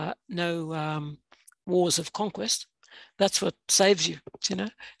 no wars of conquest. That's what saves you, you know.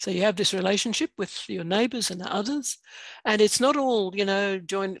 So you have this relationship with your neighbours and the others, and it's not all, you know,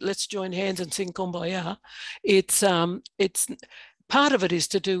 let's join hands and sing Kumbaya. It's part of it is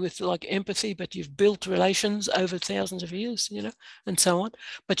to do with like empathy, but you've built relations over thousands of years, you know, and so on.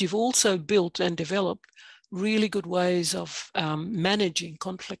 But you've also built and developed really good ways of managing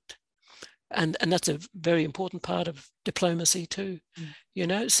conflict. And that's a very important part of diplomacy too, you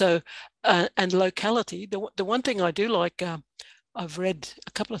know. So, and locality, the one thing I do like, I've read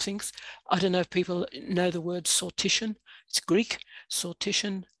a couple of things. I don't know if people know the word sortition. It's Greek,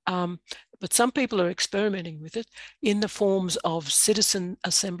 sortition. But some people are experimenting with it in the forms of citizen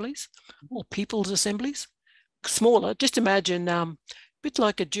assemblies or people's assemblies, smaller. Just imagine a bit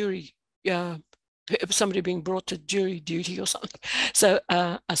like a jury, somebody being brought to jury duty or something. So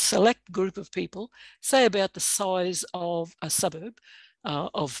a select group of people, say about the size of a suburb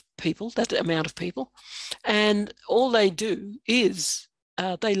of people, that amount of people, and all they do is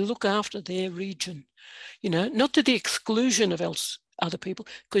they look after their region, you know, not to the exclusion of other people,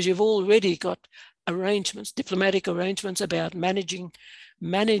 because you've already got arrangements, diplomatic arrangements about managing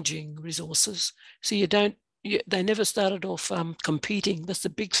resources. So they never started off competing. That's the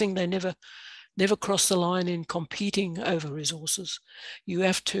big thing. They never cross the line in competing over resources. You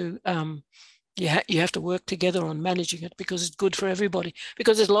have to you have to work together on managing it, because it's good for everybody,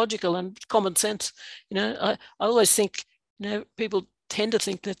 because it's logical and common sense. You know, I always think, you know, people tend to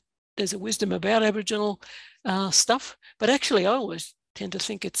think that there's a wisdom about Aboriginal stuff, but actually I always tend to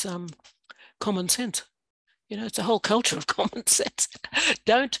think it's common sense. You know, it's a whole culture of common sense.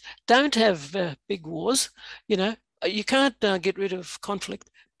 Don't have big wars. You know, you can't get rid of conflict.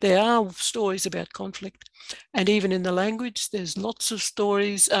 There are stories about conflict, and even in the language, there's lots of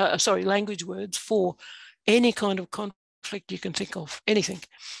stories, language words for any kind of conflict you can think of, anything.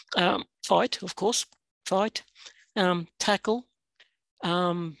 Fight, of course, fight, tackle,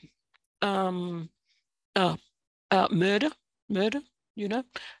 murder, you know,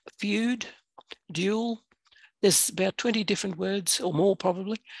 feud, duel. There's about 20 different words or more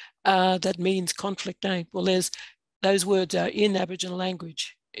probably that means conflict name. Well, those words are in Aboriginal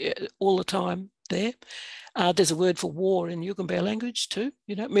language all the time there. There's a word for war in Yugambeh language too,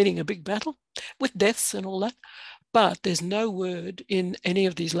 you know, meaning a big battle with deaths and all that. But there's no word in any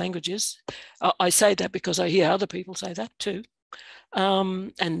of these languages. I say that because I hear other people say that too.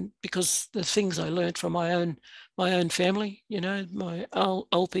 And because the things I learned from my own family, you know, my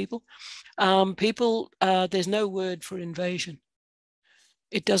old people, there's no word for invasion.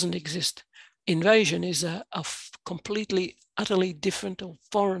 It doesn't exist. Invasion is a completely, utterly different or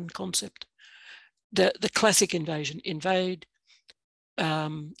foreign concept. The classic invasion, invade,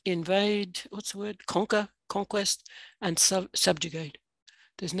 what's the word? Conquer, conquest, and subjugate.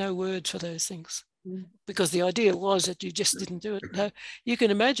 There's no words for those things, because the idea was that you just didn't do it. Now, you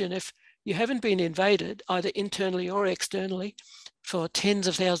can imagine if you haven't been invaded either internally or externally for tens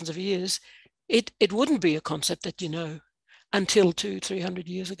of thousands of years, it wouldn't be a concept that you know until 200-300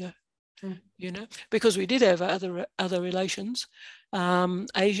 years ago. You know, because we did have other relations,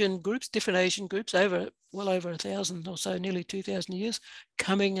 Asian groups, different Asian groups over 1,000 or so, nearly 2,000 years,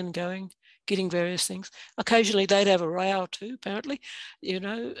 coming and going, getting various things. Occasionally they'd have a row too, apparently. You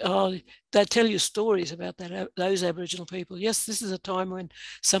know, they'd tell you stories about those Aboriginal people. Yes, this is a time when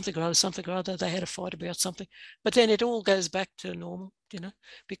something or other, they had a fight about something. But then it all goes back to normal, you know,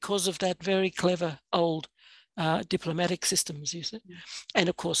 because of that very clever old diplomatic systems, you see. And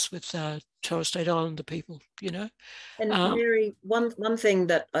of course with Torres Strait Islander people, you know. And Mary, one thing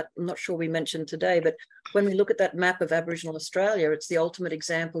that I'm not sure we mentioned today, but when we look at that map of Aboriginal Australia, it's the ultimate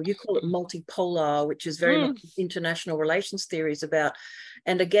example. You call it multipolar, which is very much international relations theories about.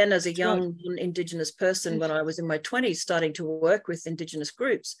 And again, as a young Indigenous person, when I was in my 20s starting to work with Indigenous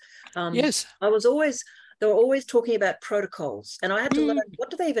groups, yes, they were always talking about protocols. And I had to learn, what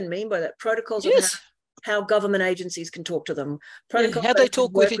do they even mean by that? Protocols of how government agencies can talk to them, protocols how they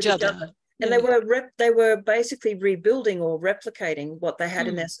talk with each other. And they were basically rebuilding or replicating what they had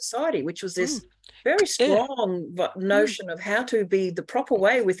in their society, which was this very strong notion of how to be the proper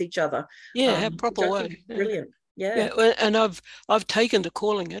way with each other. Proper way. Brilliant. And I've taken to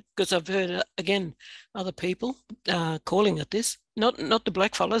calling it, because I've heard again other people calling it this, not the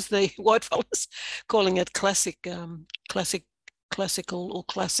black fellas, the white fellas, calling it classic classical or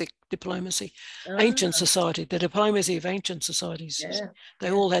classic diplomacy. Ancient Ah, society, the diplomacy of ancient societies. yeah, They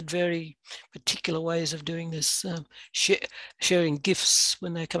yeah. all had very particular ways of doing this, sharing gifts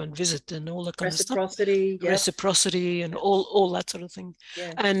when they come and visit and all that kind of stuff. Reciprocity, yep. Reciprocity and all that sort of thing.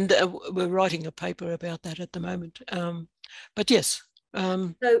 Yeah. And we're writing a paper about that at the moment. But yes.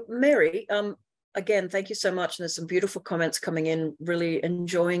 So Mary, again, thank you so much. And there's some beautiful comments coming in, really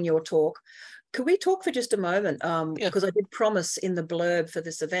enjoying your talk. Could we talk for just a moment? Because I did promise in the blurb for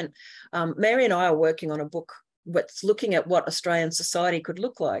this event, Mary and I are working on a book that's looking at what Australian society could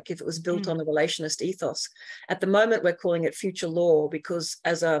look like if it was built on the relationist ethos. At the moment, we're calling it future law because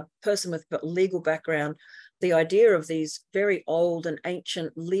as a person with a legal background, the idea of these very old and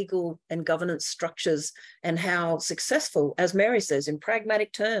ancient legal and governance structures and how successful, as Mary says, in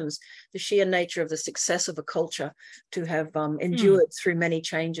pragmatic terms, the sheer nature of the success of a culture to have endured through many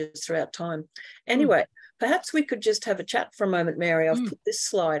changes throughout time. Anyway, perhaps we could just have a chat for a moment, Mary. I've put this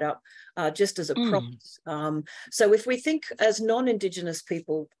slide up just as a prompt. So if we think as non-Indigenous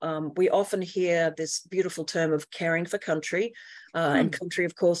people, we often hear this beautiful term of caring for country, and country,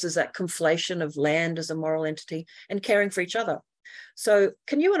 of course, is that conflation of land as a moral entity and caring for each other. So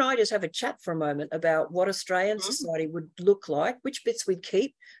can you and I just have a chat for a moment about what Australian society would look like, which bits we'd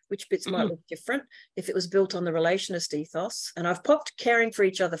keep, which bits might look different if it was built on the relationist ethos? And I've popped caring for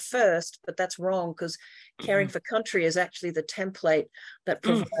each other first, but that's wrong because caring for country is actually the template that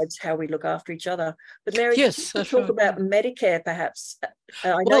provides how we look after each other. But Mary, yes, you talk about Medicare, perhaps.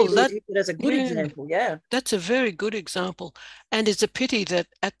 I know you use it as a good example. Yeah. That's a very good example. And it's a pity that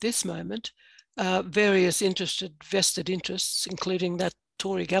at this moment, various vested interests, including that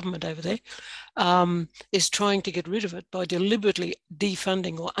Tory government over there, is trying to get rid of it by deliberately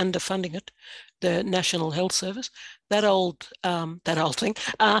defunding or underfunding it, the National Health Service. That old thing,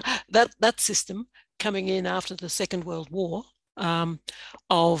 that system coming in after the Second World War, of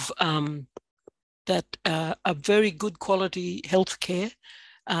that a very good quality health care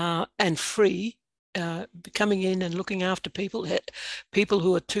and free, coming in and looking after people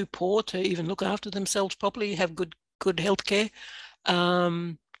who are too poor to even look after themselves properly, have good health care,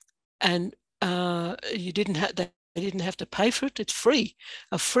 and you didn't have they didn't have to pay for it. It's free,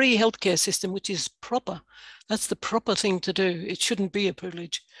 a free healthcare system, which is proper. That's the proper thing to do. It shouldn't be a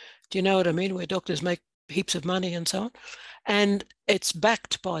privilege. Do you know what I mean? Where doctors make heaps of money and so on, and it's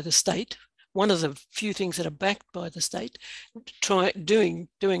backed by the state. One of the few things that are backed by the state, doing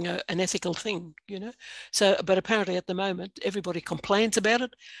an ethical thing, you know. So, but apparently at the moment, everybody complains about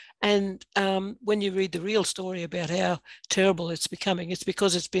it. And when you read the real story about how terrible it's becoming, it's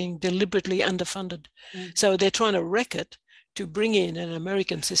because it's being deliberately underfunded. So they're trying to wreck it to bring in an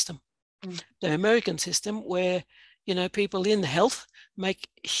American system. The American system where, you know, people in health make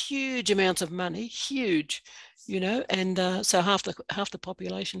huge amounts of money, huge, you know, and so half the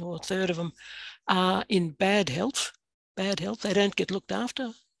population, or a third of them, are in bad health. They don't get looked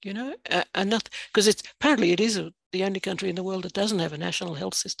after, you know, enough, because it's apparently it is the only country in the world that doesn't have a national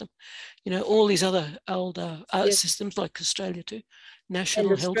health system. You know, all these other older systems, like Australia too,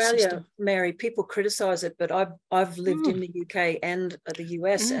 national health system. Mary, people criticise it, but I've lived in the UK and the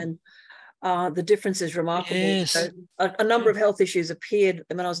US, and the difference is remarkable. Yes. So a number of health issues appeared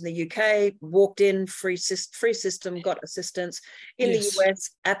when I was in the UK, walked in, free system, got assistance. In the US,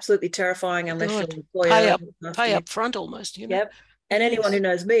 absolutely terrifying unless you're an employer. Pay up front almost, you know. Yep. And anyone who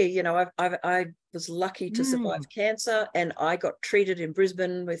knows me, you know, I was lucky to survive cancer, and I got treated in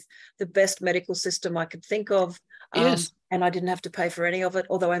Brisbane with the best medical system I could think of. And I didn't have to pay for any of it,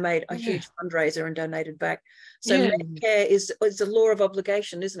 although I made a huge fundraiser and donated back. So Medicare is a law of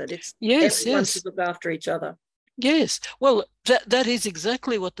obligation, isn't it? It's everyone should look after each other. Yes. Well, that is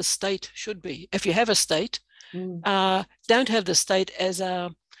exactly what the state should be. If you have a state, don't have the state as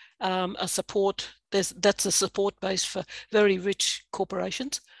a support. That's a support base for very rich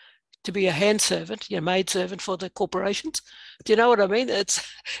corporations, to be a hand servant, maid servant for the corporations. Do you know what I mean? It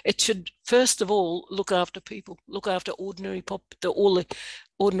should first of all look after people, look after all the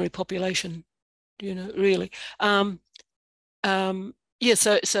ordinary population. You know, really. That's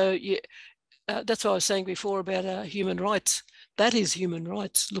what I was saying before about human rights. That is human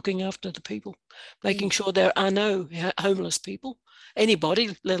rights, looking after the people, making sure there are no homeless people,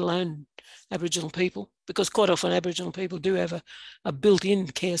 anybody, let alone Aboriginal people, because quite often Aboriginal people do have a built-in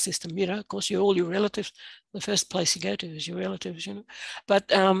care system. You know, of course, all your relatives, the first place you go to is your relatives, you know,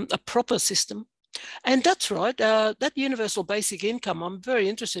 but a proper system. And that's right, that universal basic income, I'm very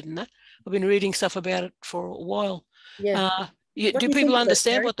interested in that. I've been reading stuff about it for a while. Do people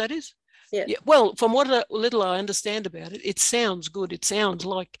understand what that is? Yeah. Well, from what little I understand about it, it sounds good. It sounds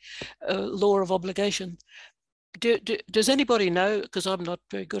like a law of obligation. Does anybody know? Because I'm not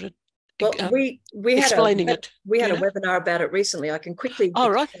very good at Well, we had explaining it. We had a webinar about it recently. I can quickly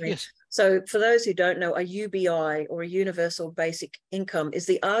explain. Right, yes. So for those who don't know, a UBI, or a universal basic income, is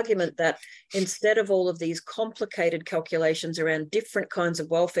the argument that instead of all of these complicated calculations around different kinds of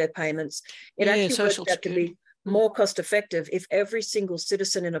welfare payments, it actually works out to be more cost effective if every single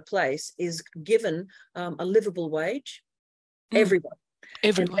citizen in a place is given a livable wage. Everyone.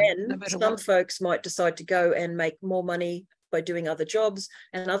 And then some folks might decide to go and make more money by doing other jobs,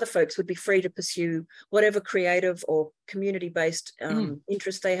 and other folks would be free to pursue whatever creative or community-based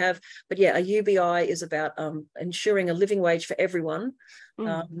interest they have. But yeah, a UBI is about ensuring a living wage for everyone.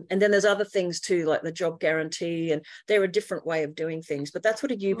 And then there's other things too, like the job guarantee, and they're a different way of doing things, but that's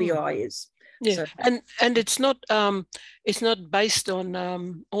what a UBI is. Yeah, so, and it's not based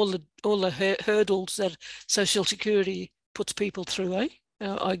on all the hurdles that Social Security puts people through, eh?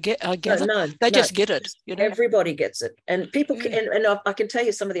 I gather they just get it. You know? Everybody gets it, and people can, and I can tell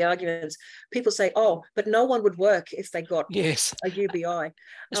you some of the arguments. People say, "Oh, but no one would work if they got a UBI."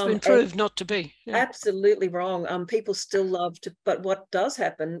 It's been proved not to be. Absolutely wrong. People still love to, but what does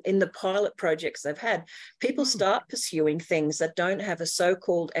happen in the pilot projects they've had, people start pursuing things that don't have a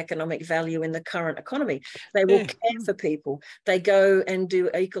so-called economic value in the current economy. They will care for people. They go and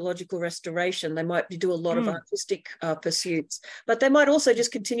do ecological restoration. They might do a lot of artistic pursuits, but they might also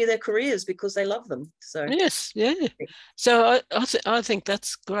just continue their careers because they love them. So yes, so I think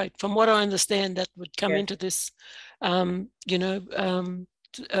that's great. From what I understand, that would come into this,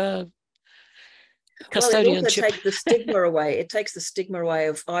 custodianship. Well, it also takes the stigma away. It takes the stigma away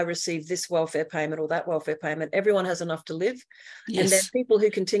of, I receive this welfare payment or that welfare payment. Everyone has enough to live. And then people who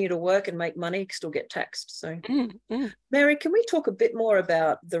continue to work and make money still get taxed. So Mary, can we talk a bit more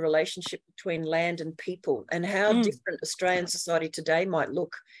about the relationship between land and people, and how different Australian society today might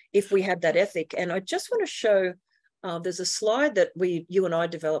look if we had that ethic? And I just want to show, there's a slide that you and I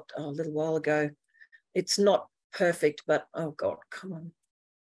developed a little while ago. It's not perfect, but oh God, come on.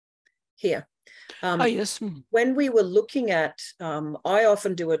 Here. When we were looking at, I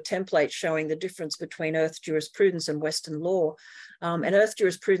often do a template showing the difference between Earth jurisprudence and Western law. And Earth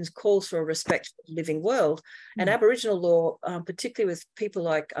jurisprudence calls for a respect for the living world. And Aboriginal law, particularly with people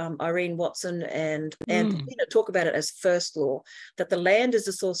like Irene Watson and talk about it as first law, that the land is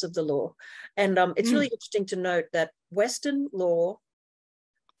the source of the law. And it's really interesting to note that Western law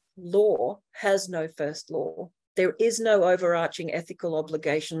has no first law. There is no overarching ethical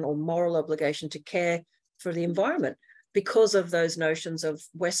obligation or moral obligation to care for the environment because of those notions of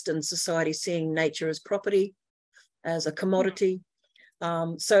Western society seeing nature as property, as a commodity.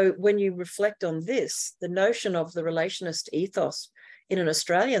 So when you reflect on this, the notion of the relationist ethos in an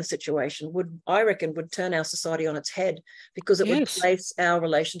Australian situation I reckon, would turn our society on its head, because it would place our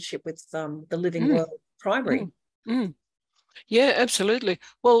relationship with the living world primary. Yeah, absolutely.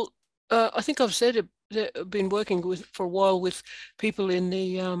 Well, I think I've said it. I've been working for a while with people in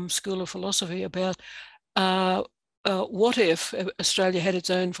the School of Philosophy about what if Australia had its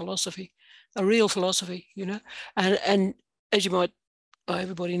own philosophy, a real philosophy, and as you might,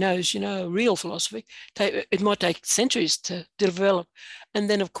 everybody knows, a real philosophy, it might take centuries to develop. And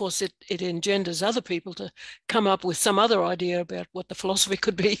then, of course, it engenders other people to come up with some other idea about what the philosophy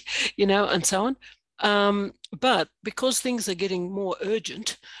could be, and so on. But because things are getting more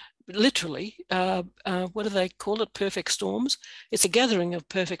urgent, literally, what do they call it? Perfect storms. It's a gathering of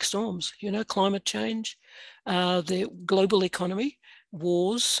perfect storms, climate change, the global economy,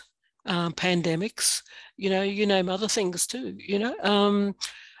 wars, pandemics, you name other things too,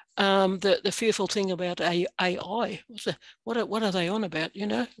 the fearful thing about AI, what are they on about,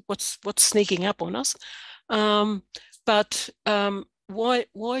 what's sneaking up on us? But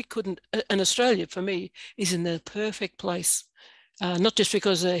why couldn't, and Australia for me is in the perfect place. Not just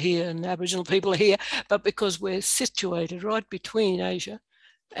because they're here and Aboriginal people are here, but because we're situated right between Asia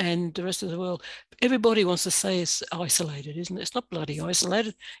and the rest of the world. Everybody wants to say it's isolated, isn't it? It's not bloody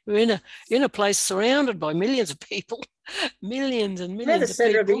isolated. You're in a place surrounded by millions of people, millions and millions of people. We're the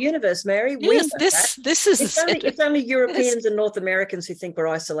centre of the universe, Mary. Yes, this is it's only Europeans and North Americans who think we're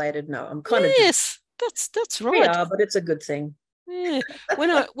isolated. No, I'm kind of... Yes, that's right. We are, but it's a good thing. Yeah.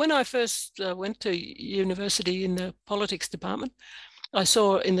 When I first went to university in the politics department, I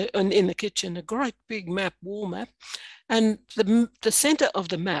saw in the kitchen a great big map, wall map, and the center of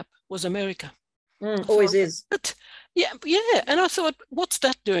the map was America. Always is. Yeah. And I thought, what's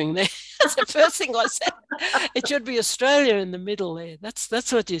that doing there? That's the first thing I said. It should be Australia in the middle there.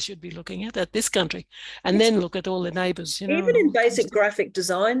 That's what you should be looking at this country, and It's then look at all the neighbours, and even in all kinds of basic stuff. graphic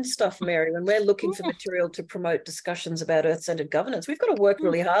design stuff, Mary, when we're looking for material to promote discussions about Earth-centered governance, we've got to work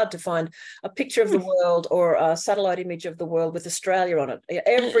really hard to find a picture of the world or a satellite image of the world with Australia on it.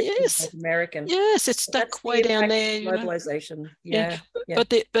 Everything Yes, is American. yes, it's That's stuck the way down impact there, of globalization. Yeah, Yeah,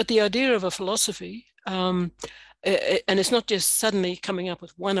 yeah. but the idea of a philosophy, and it's not just suddenly coming up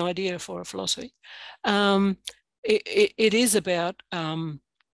with one idea for a philosophy. It is about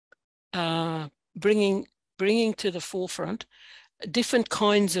bringing to the forefront different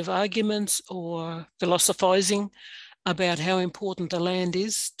kinds of arguments or philosophizing about how important the land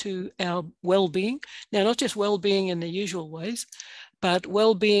is to our well-being. Now, not just well-being in the usual ways, but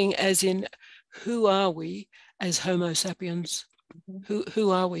well-being as in, who are we as Homo sapiens? Who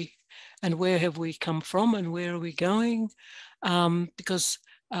are we, and where have we come from, and where are we going? Because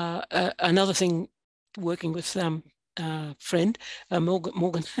another thing, working with friend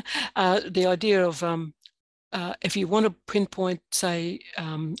Morgan, the idea of if you want to pinpoint, say,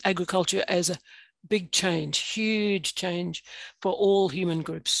 agriculture as a big change, huge change for all human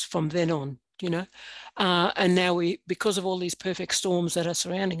groups from then on, and now because of all these perfect storms that are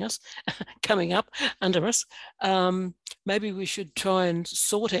surrounding us, coming up under us, maybe we should try and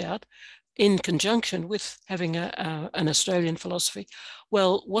sort out, in conjunction with having an Australian philosophy,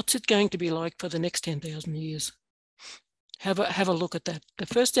 well, what's it going to be like for the next 10,000 years? Have a look at that. The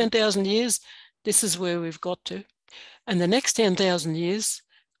first 10,000 years, this is where we've got to. And the next 10,000 years,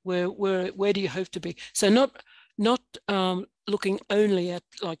 where do you hope to be? So not looking only at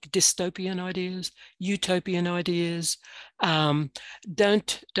like dystopian ideas, utopian ideas.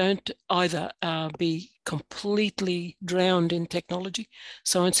 Don't either be completely drowned in technology,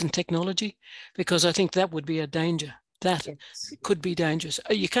 science and technology, because I think that would be a danger. That could be dangerous.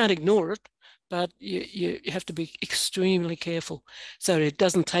 You can't ignore it, but you have to be extremely careful so it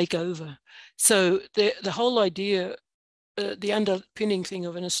doesn't take over. So the whole idea, the underpinning thing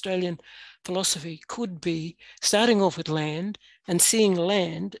of an Australian philosophy could be starting off with land and seeing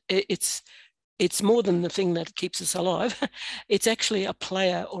land. It's more than the thing that keeps us alive. It's actually a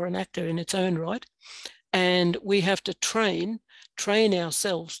player or an actor in its own right. And we have to train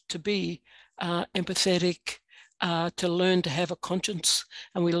ourselves to be empathetic, to learn to have a conscience,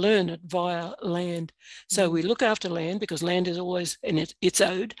 and we learn it via land. So we look after land because land is always, and it's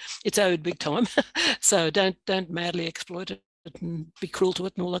owed big time. So don't madly exploit it and be cruel to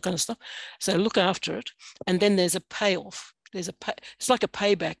it and all that kind of stuff. So look after it, and then there's a payoff. It's like a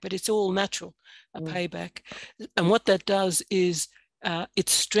payback, but it's all natural, a payback. And what that does is it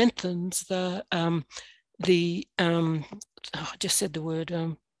strengthens I just said the word.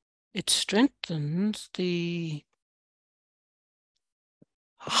 It strengthens the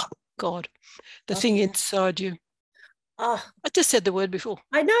thing inside you. I just said the word before.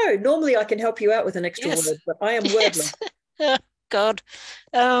 I know. Normally I can help you out with an extra word, but I am wordless. God.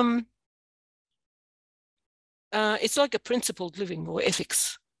 It's like a principled living or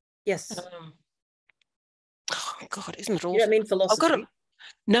ethics. Yes. God, isn't it awful? You don't mean philosophy?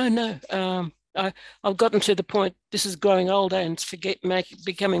 No. I've gotten to the point, this is growing older and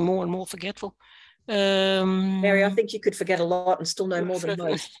becoming more and more forgetful. Mary, I think you could forget a lot and still know more than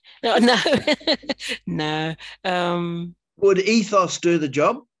most. No. Would ethos do the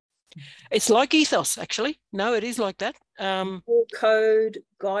job? It's like ethos, actually. No, it is like that. Code,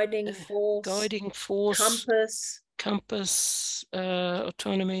 guiding force, compass,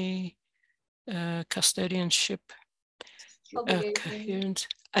 autonomy, custodianship, coherence.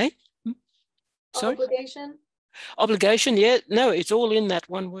 Sorry? Obligation, yeah. No, it's all in that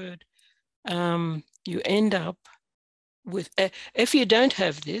one word. You end up with, if you don't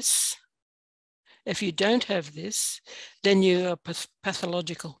have this, then you are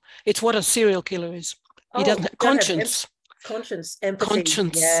pathological. It's what a serial killer is. He doesn't have conscience. Conscience, empathy.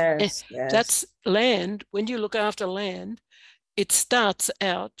 Conscience. Yes. That's land. When you look after land, it starts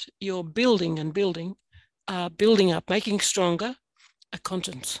out, you're building up, making stronger a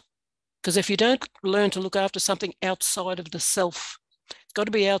conscience. Because if you don't learn to look after something outside of the self, it's got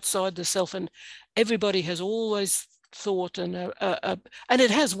to be outside the self. And everybody has always thought, and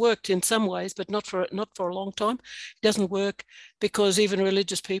it has worked in some ways, but not for a long time. It doesn't work because even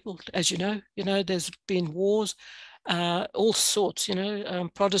religious people, as you know, there's been wars, all sorts,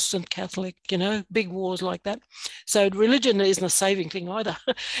 Protestant, Catholic, big wars like that. So religion isn't a saving thing either.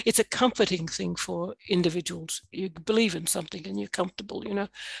 It's a comforting thing for individuals. You believe in something and you're comfortable,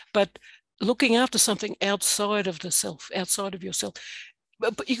 but looking after something outside of the self, outside of yourself.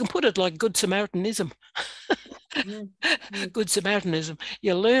 But you can put it like Good Samaritanism. Good Samaritanism.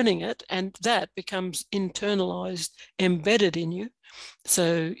 You're learning it, and that becomes internalized, embedded in you.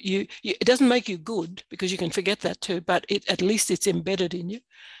 So it doesn't make you good, because you can forget that too, but at least it's embedded in you,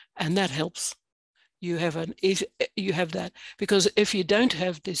 and that helps. You have that, because if you don't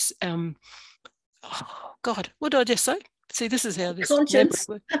have this, oh God, what did I just say? See, this is how this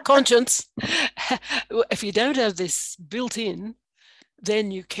conscience. If you don't have this built in,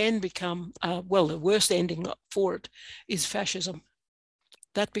 then you can become, well, the worst ending for it is fascism.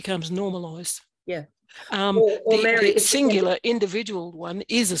 That becomes normalized. Yeah. The singular individual one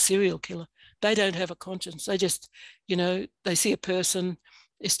is a serial killer. They don't have a conscience. They just, they see a person.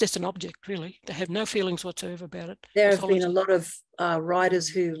 It's just an object, really. They have no feelings whatsoever about it. There have been a lot of writers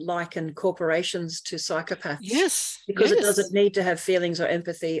who liken corporations to psychopaths. Yes. Because it doesn't need to have feelings or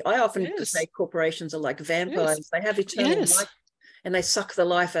empathy. I often say corporations are like vampires. Yes. They have eternal life, and they suck the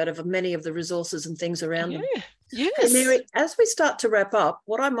life out of many of the resources and things around them. Yes. Hey, Mary, as we start to wrap up,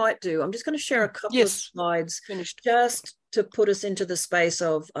 what I might do, I'm just going to share a couple of slides just to put us into the space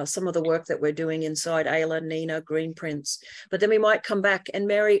of some of the work that we're doing inside AILA, NENA, Green Prints. But then we might come back. And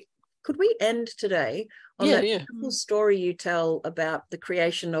Mary, could we end today on that beautiful story you tell about the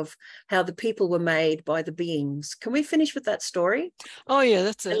creation of how the people were made by the beings? Can we finish with that story? Oh, yeah,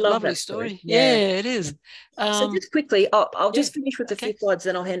 that's a lovely story. Yeah, it is. So just quickly, I'll just finish with a few slides,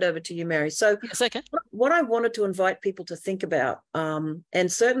 then I'll hand over to you, Mary. So what I wanted to invite people to think about,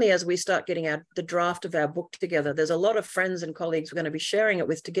 and certainly as we start getting the draft of our book together, there's a lot of friends and colleagues we're going to be sharing it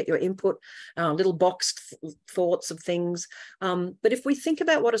with to get your input, little boxed thoughts of things. But if we think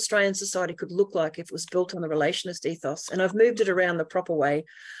about what Australian society could look like if it was built on the relationist ethos, and I've moved it around the proper way,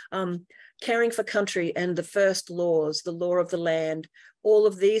 caring for country and the first laws, the law of the land, all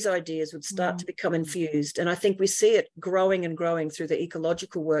of these ideas would start to become infused. And I think we see it growing and growing through the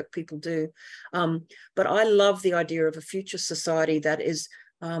ecological work people do. But I love the idea of a future society that is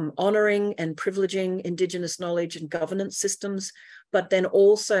honouring and privileging Indigenous knowledge and governance systems, but then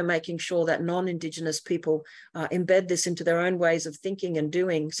also making sure that non-Indigenous people embed this into their own ways of thinking and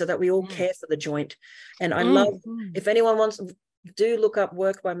doing, so that we all care for the joint. And I love, if anyone wants, do look up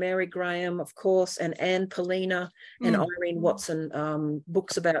work by Mary Graham, of course, and Anne Polina and Irene Watson,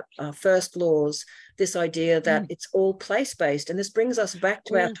 books about first laws, this idea that it's all place-based. And this brings us back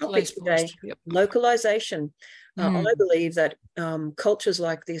to our topic today, localization. I believe that cultures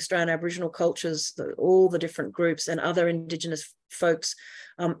like the Australian Aboriginal cultures, all the different groups and other Indigenous folks,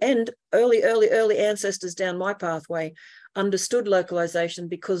 and early ancestors down my pathway understood localization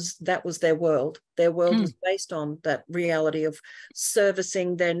because that was their world. Their world was based on that reality of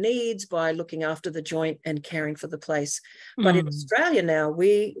servicing their needs by looking after the joint and caring for the place. But in Australia now,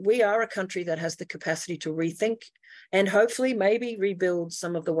 we are a country that has the capacity to rethink and hopefully maybe rebuild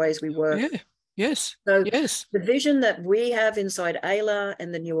some of the ways we work. Yes. So the vision that we have inside AILA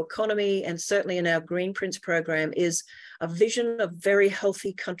and the new economy, and certainly in our Green Prints program, is a vision of very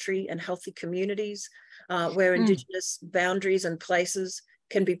healthy country and healthy communities where Indigenous boundaries and places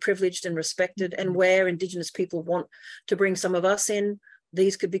can be privileged and respected, and where Indigenous people want to bring some of us in,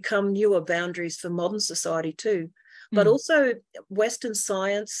 these could become newer boundaries for modern society too. But also Western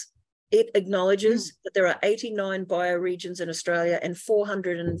science, it acknowledges that there are 89 bioregions in Australia and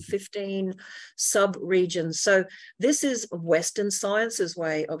 415 sub-regions. So this is Western science's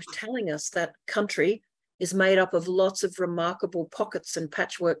way of telling us that country is made up of lots of remarkable pockets and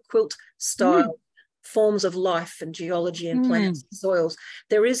patchwork quilt style forms of life and geology and plants and soils.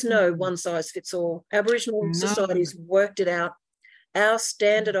 There is no one size fits all. Aboriginal societies worked it out. Our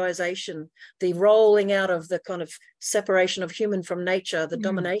standardization, the rolling out of the kind of separation of human from nature, the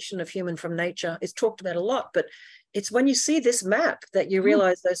domination of human from nature is talked about a lot, but it's when you see this map that you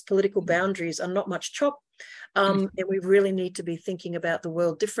realize those political boundaries are not much chop. And we really need to be thinking about the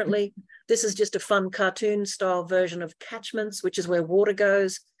world differently. This is just a fun cartoon style version of catchments, which is where water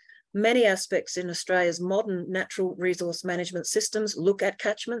goes. Many aspects in Australia's modern natural resource management systems look at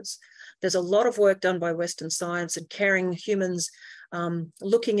catchments. There's a lot of work done by Western science and caring humans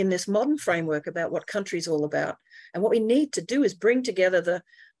looking in this modern framework about what country is all about. And what we need to do is bring together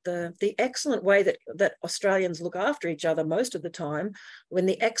the excellent way that Australians look after each other most of the time, when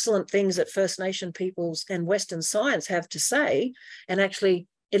the excellent things that First Nation peoples and Western science have to say, and actually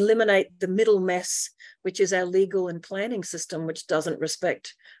eliminate the middle mess, which is our legal and planning system, which doesn't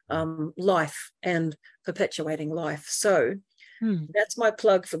respect life and perpetuating life. So That's my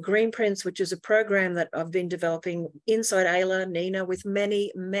plug for Greenprints, which is a program that I've been developing inside AILA, NENA, with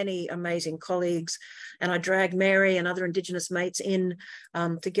many, many amazing colleagues. And I drag Mary and other Indigenous mates in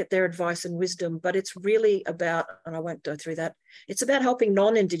to get their advice and wisdom. But it's really about, and I won't go through that, it's about helping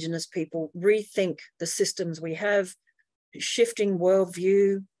non-Indigenous people rethink the systems we have, shifting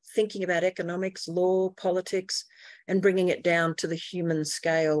worldview, thinking about economics, law, politics, and bringing it down to the human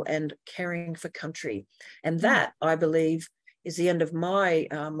scale and caring for country. And that, I believe, is the end of my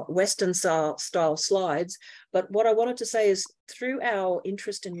Western style slides. But what I wanted to say is, through our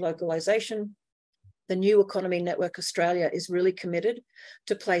interest in localization, the New Economy Network Australia is really committed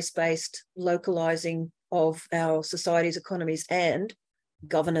to place-based localizing of our society's economies and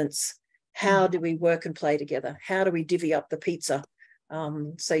governance. How do we work and play together? How do we divvy up the pizza?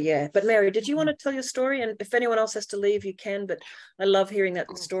 So yeah, but Mary, did you want to tell your story? And if anyone else has to leave, you can, but I love hearing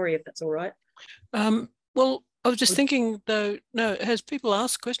that story, if that's all right. Well, I was just thinking though, no, has people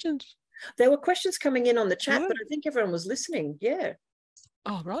asked questions? There were questions coming in on the chat, but I think everyone was listening. Yeah.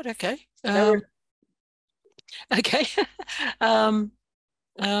 Oh, right. Okay. Okay.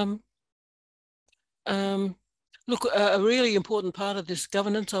 Look, a really important part of this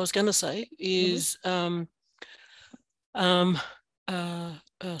governance, I was going to say, is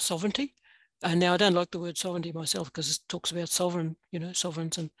sovereignty. And now I don't like the word sovereignty myself because it talks about sovereign,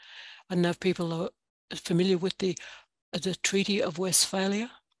 sovereigns. And I don't know if people are familiar with the Treaty of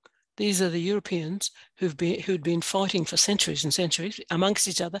Westphalia. These are the Europeans who'd been fighting for centuries and centuries amongst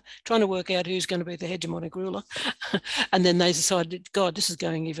each other, trying to work out who's going to be the hegemonic ruler. And then they decided, God, this is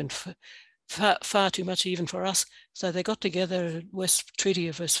going even far too much even for us. So they got together, Treaty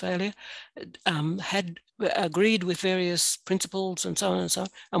of Westphalia, had agreed with various principles and so on and so on.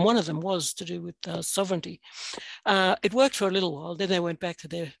 And one of them was to do with sovereignty. It worked for a little while. Then they went back to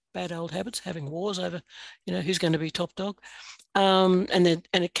their bad old habits, having wars over, who's going to be top dog. And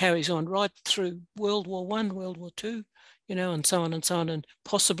it carries on right through World War I, World War II, and so on and so on, and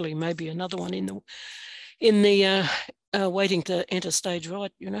possibly maybe another one in the waiting to enter stage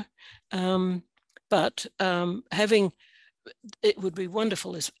right, but having, it would be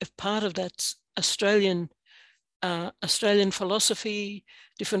wonderful if part of that Australian philosophy,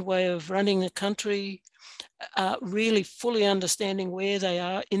 different way of running the country, really fully understanding where they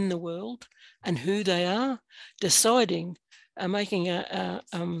are in the world and who they are, deciding, making an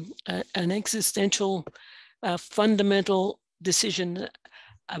existential, fundamental decision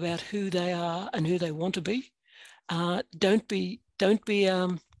about who they are and who they want to be. Don't be.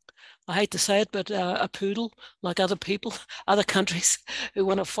 I hate to say it, but a poodle like other people, other countries who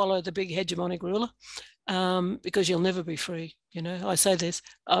want to follow the big hegemonic ruler, because you'll never be free. I say this.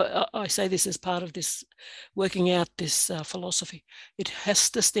 I say this as part of this working out this philosophy. It has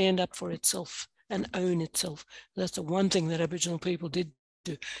to stand up for itself and own itself. That's the one thing that Aboriginal people did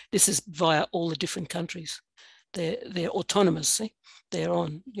do. This is via all the different countries. They're autonomous. See? They're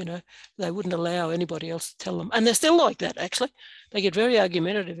on. They wouldn't allow anybody else to tell them, and they're still like that. Actually, they get very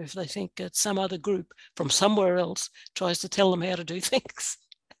argumentative if they think that some other group from somewhere else tries to tell them how to do things.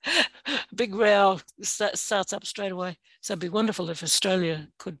 Big row starts up straight away. So it'd be wonderful if Australia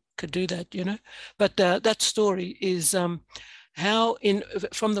could do that. But that story is how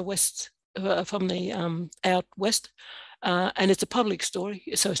from the west, from the out west. And it's a public story,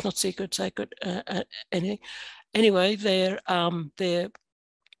 so it's not secret, sacred, anything. Anyway,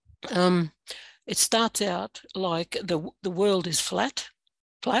 it starts out like the world is flat.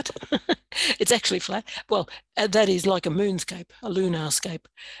 It's actually flat. Well, that is like a moonscape, a lunarscape.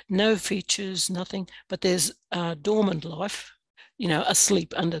 No features, nothing, but there's dormant life,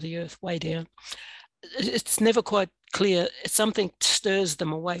 asleep under the earth, way down. It's never quite clear. Something stirs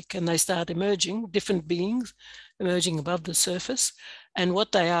them awake and they start emerging, different beings emerging above the surface. And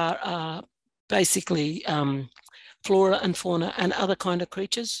what they are basically flora and fauna and other kind of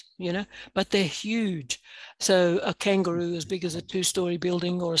creatures, but they're huge. So a kangaroo as big as a 2-story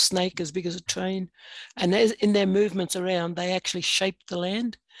building, or a snake as big as a train. And in their movements around, they actually shape the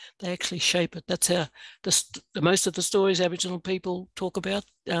land. They actually shape it. That's how the most of the stories Aboriginal people talk about,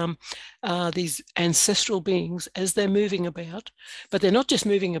 these ancestral beings as they're moving about. But they're not just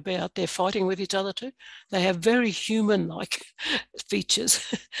moving about, they're fighting with each other too. They have very human-like features.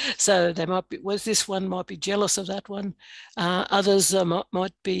 So they might be, this one might be jealous of that one. Others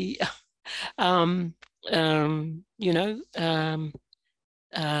might be,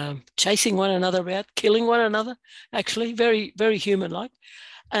 chasing one another out, killing one another, actually, very, very human-like.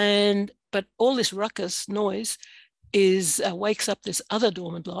 But all this ruckus noise wakes up this other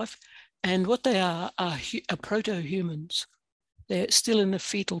dormant life, and what they are proto-humans. They're still in the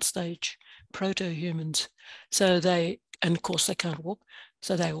fetal stage, proto-humans. So they and of course they can't walk.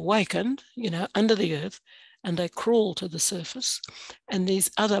 So they awakened, under the earth, and they crawl to the surface. And these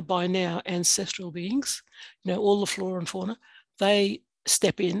other, by now, ancestral beings, all the flora and fauna, they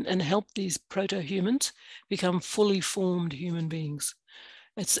step in and help these proto-humans become fully formed human beings.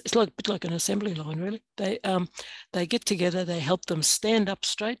 It's like a bit like an assembly line, really. They get together, they help them stand up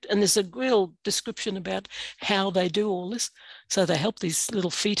straight, and there's a real description about how they do all this. So they help these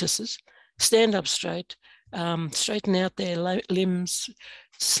little fetuses stand up straight, straighten out their limbs,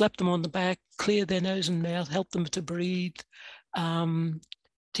 slap them on the back, clear their nose and mouth, help them to breathe,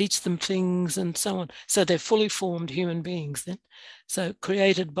 teach them things and so on. So they're fully formed human beings then. So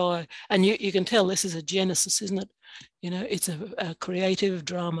created by, and you can tell this is a genesis, isn't it? It's a creative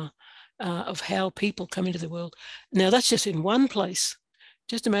drama of how people come into the world. Now that's just in one place.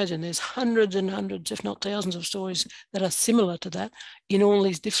 Just imagine there's hundreds and hundreds, if not thousands of stories that are similar to that in all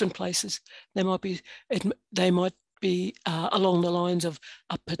these different places. They might be along the lines of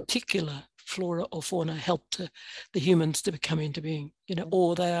a particular flora or fauna helped the humans to come into being,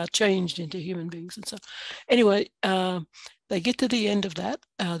 or they are changed into human beings and so. Anyway, they get to the end of that.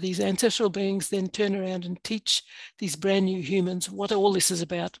 These ancestral beings then turn around and teach these brand new humans what all this is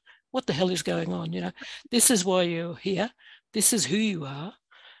about. What the hell is going on? This is why you're here. This is who you are.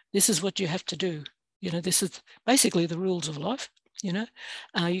 This is what you have to do. This is basically the rules of life.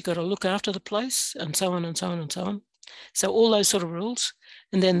 You've got to look after the place and so on and so on and so on. So all those sort of rules,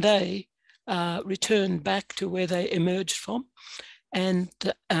 and then they return back to where they emerged from, and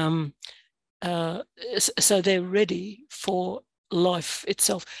so they're ready for life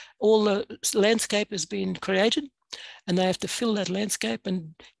itself. All the landscape has been created, and they have to fill that landscape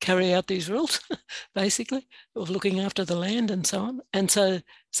and carry out these rules, basically, of looking after the land and so on. And so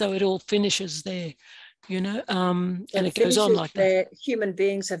it all finishes there, and it goes on like that. Human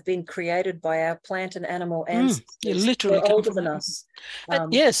beings have been created by our plant and animal ancestors. You literally They're older than us.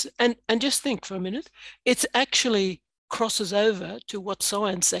 Yes, and just think for a minute, it's actually crosses over to what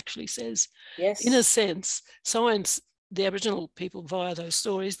science actually says. Yes. In a sense, science, the Aboriginal people via those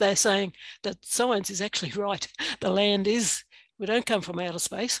stories, they're saying that science is actually right. The land is, we don't come from outer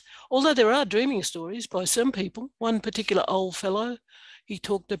space. Although there are dreaming stories by some people. One particular old fellow, he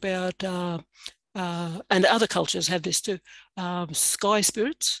talked about, and other cultures have this too, sky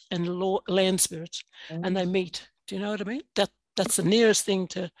spirits and land spirits, and they meet. Do you know what I mean? That's the nearest thing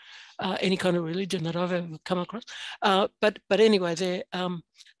to any kind of religion that I've ever come across. But anyway,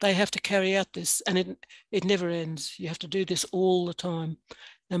 they have to carry out this, and it never ends. You have to do this all the time,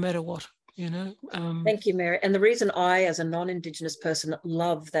 no matter what. Thank you, Mary. And the reason I, as a non-Indigenous person,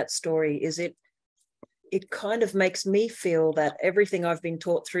 love that story is it kind of makes me feel that everything I've been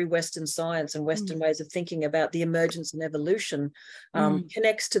taught through Western science and Western ways of thinking about the emergence and evolution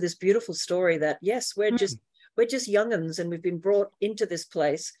connects to this beautiful story that, yes, we're just young'uns, and we've been brought into this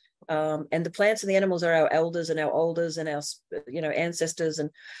place, and the plants and the animals are our elders and our olders and our ancestors, and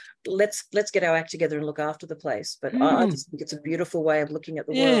let's get our act together and look after the place. But I just think it's a beautiful way of looking at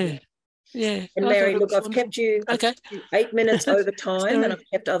the world. Yeah. And Mary, look, I've kept you 8 minutes over time, and I've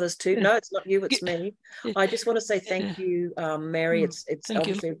kept others too. No, it's not you, it's me. I just want to say thank you, Mary. It's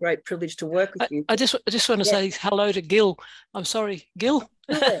obviously a great privilege to work with you. I just want to say hello to Gil. I'm sorry, Gil.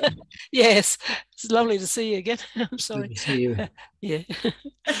 Yes, it's lovely to see you again. I'm sorry. Good to see you. Yeah.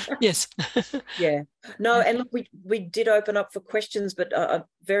 Yes. Yeah. No, and look, we did open up for questions, but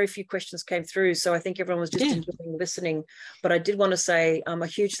very few questions came through. So I think everyone was just enjoying listening. But I did want to say a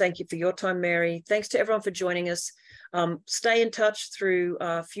huge thank you for your time, Mary. Thanks to everyone for joining us. Stay in touch through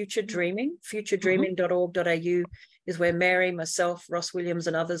Future Dreaming, futuredreaming.org.au is where Mary, myself, Ross Williams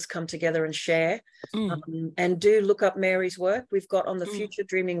and others come together and share. And do look up Mary's work. We've got on the Future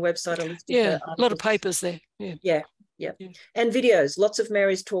Dreaming website a list of a lot of papers there. Yeah. And videos, lots of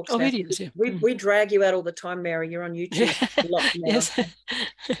Mary's talks. Videos, we drag you out all the time, Mary. You're on YouTube a lot now. Yes.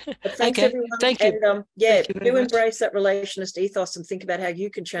 But thanks, everyone. Thank you. And do embrace that relationist ethos and think about how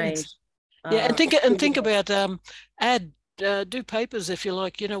you can change. Yes. And think about do papers if you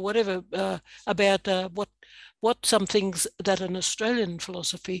like, whatever about what some things that an Australian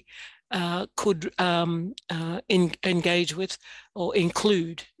philosophy could engage with or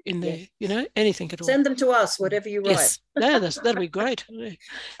include in there, anything at all. Send them to us, whatever you write. Yes, that'll be great.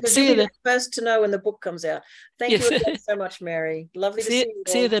 See you then. First to know when the book comes out. Thank you again so much, Mary. Lovely to see you.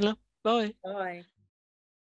 See you then. Bye. Bye.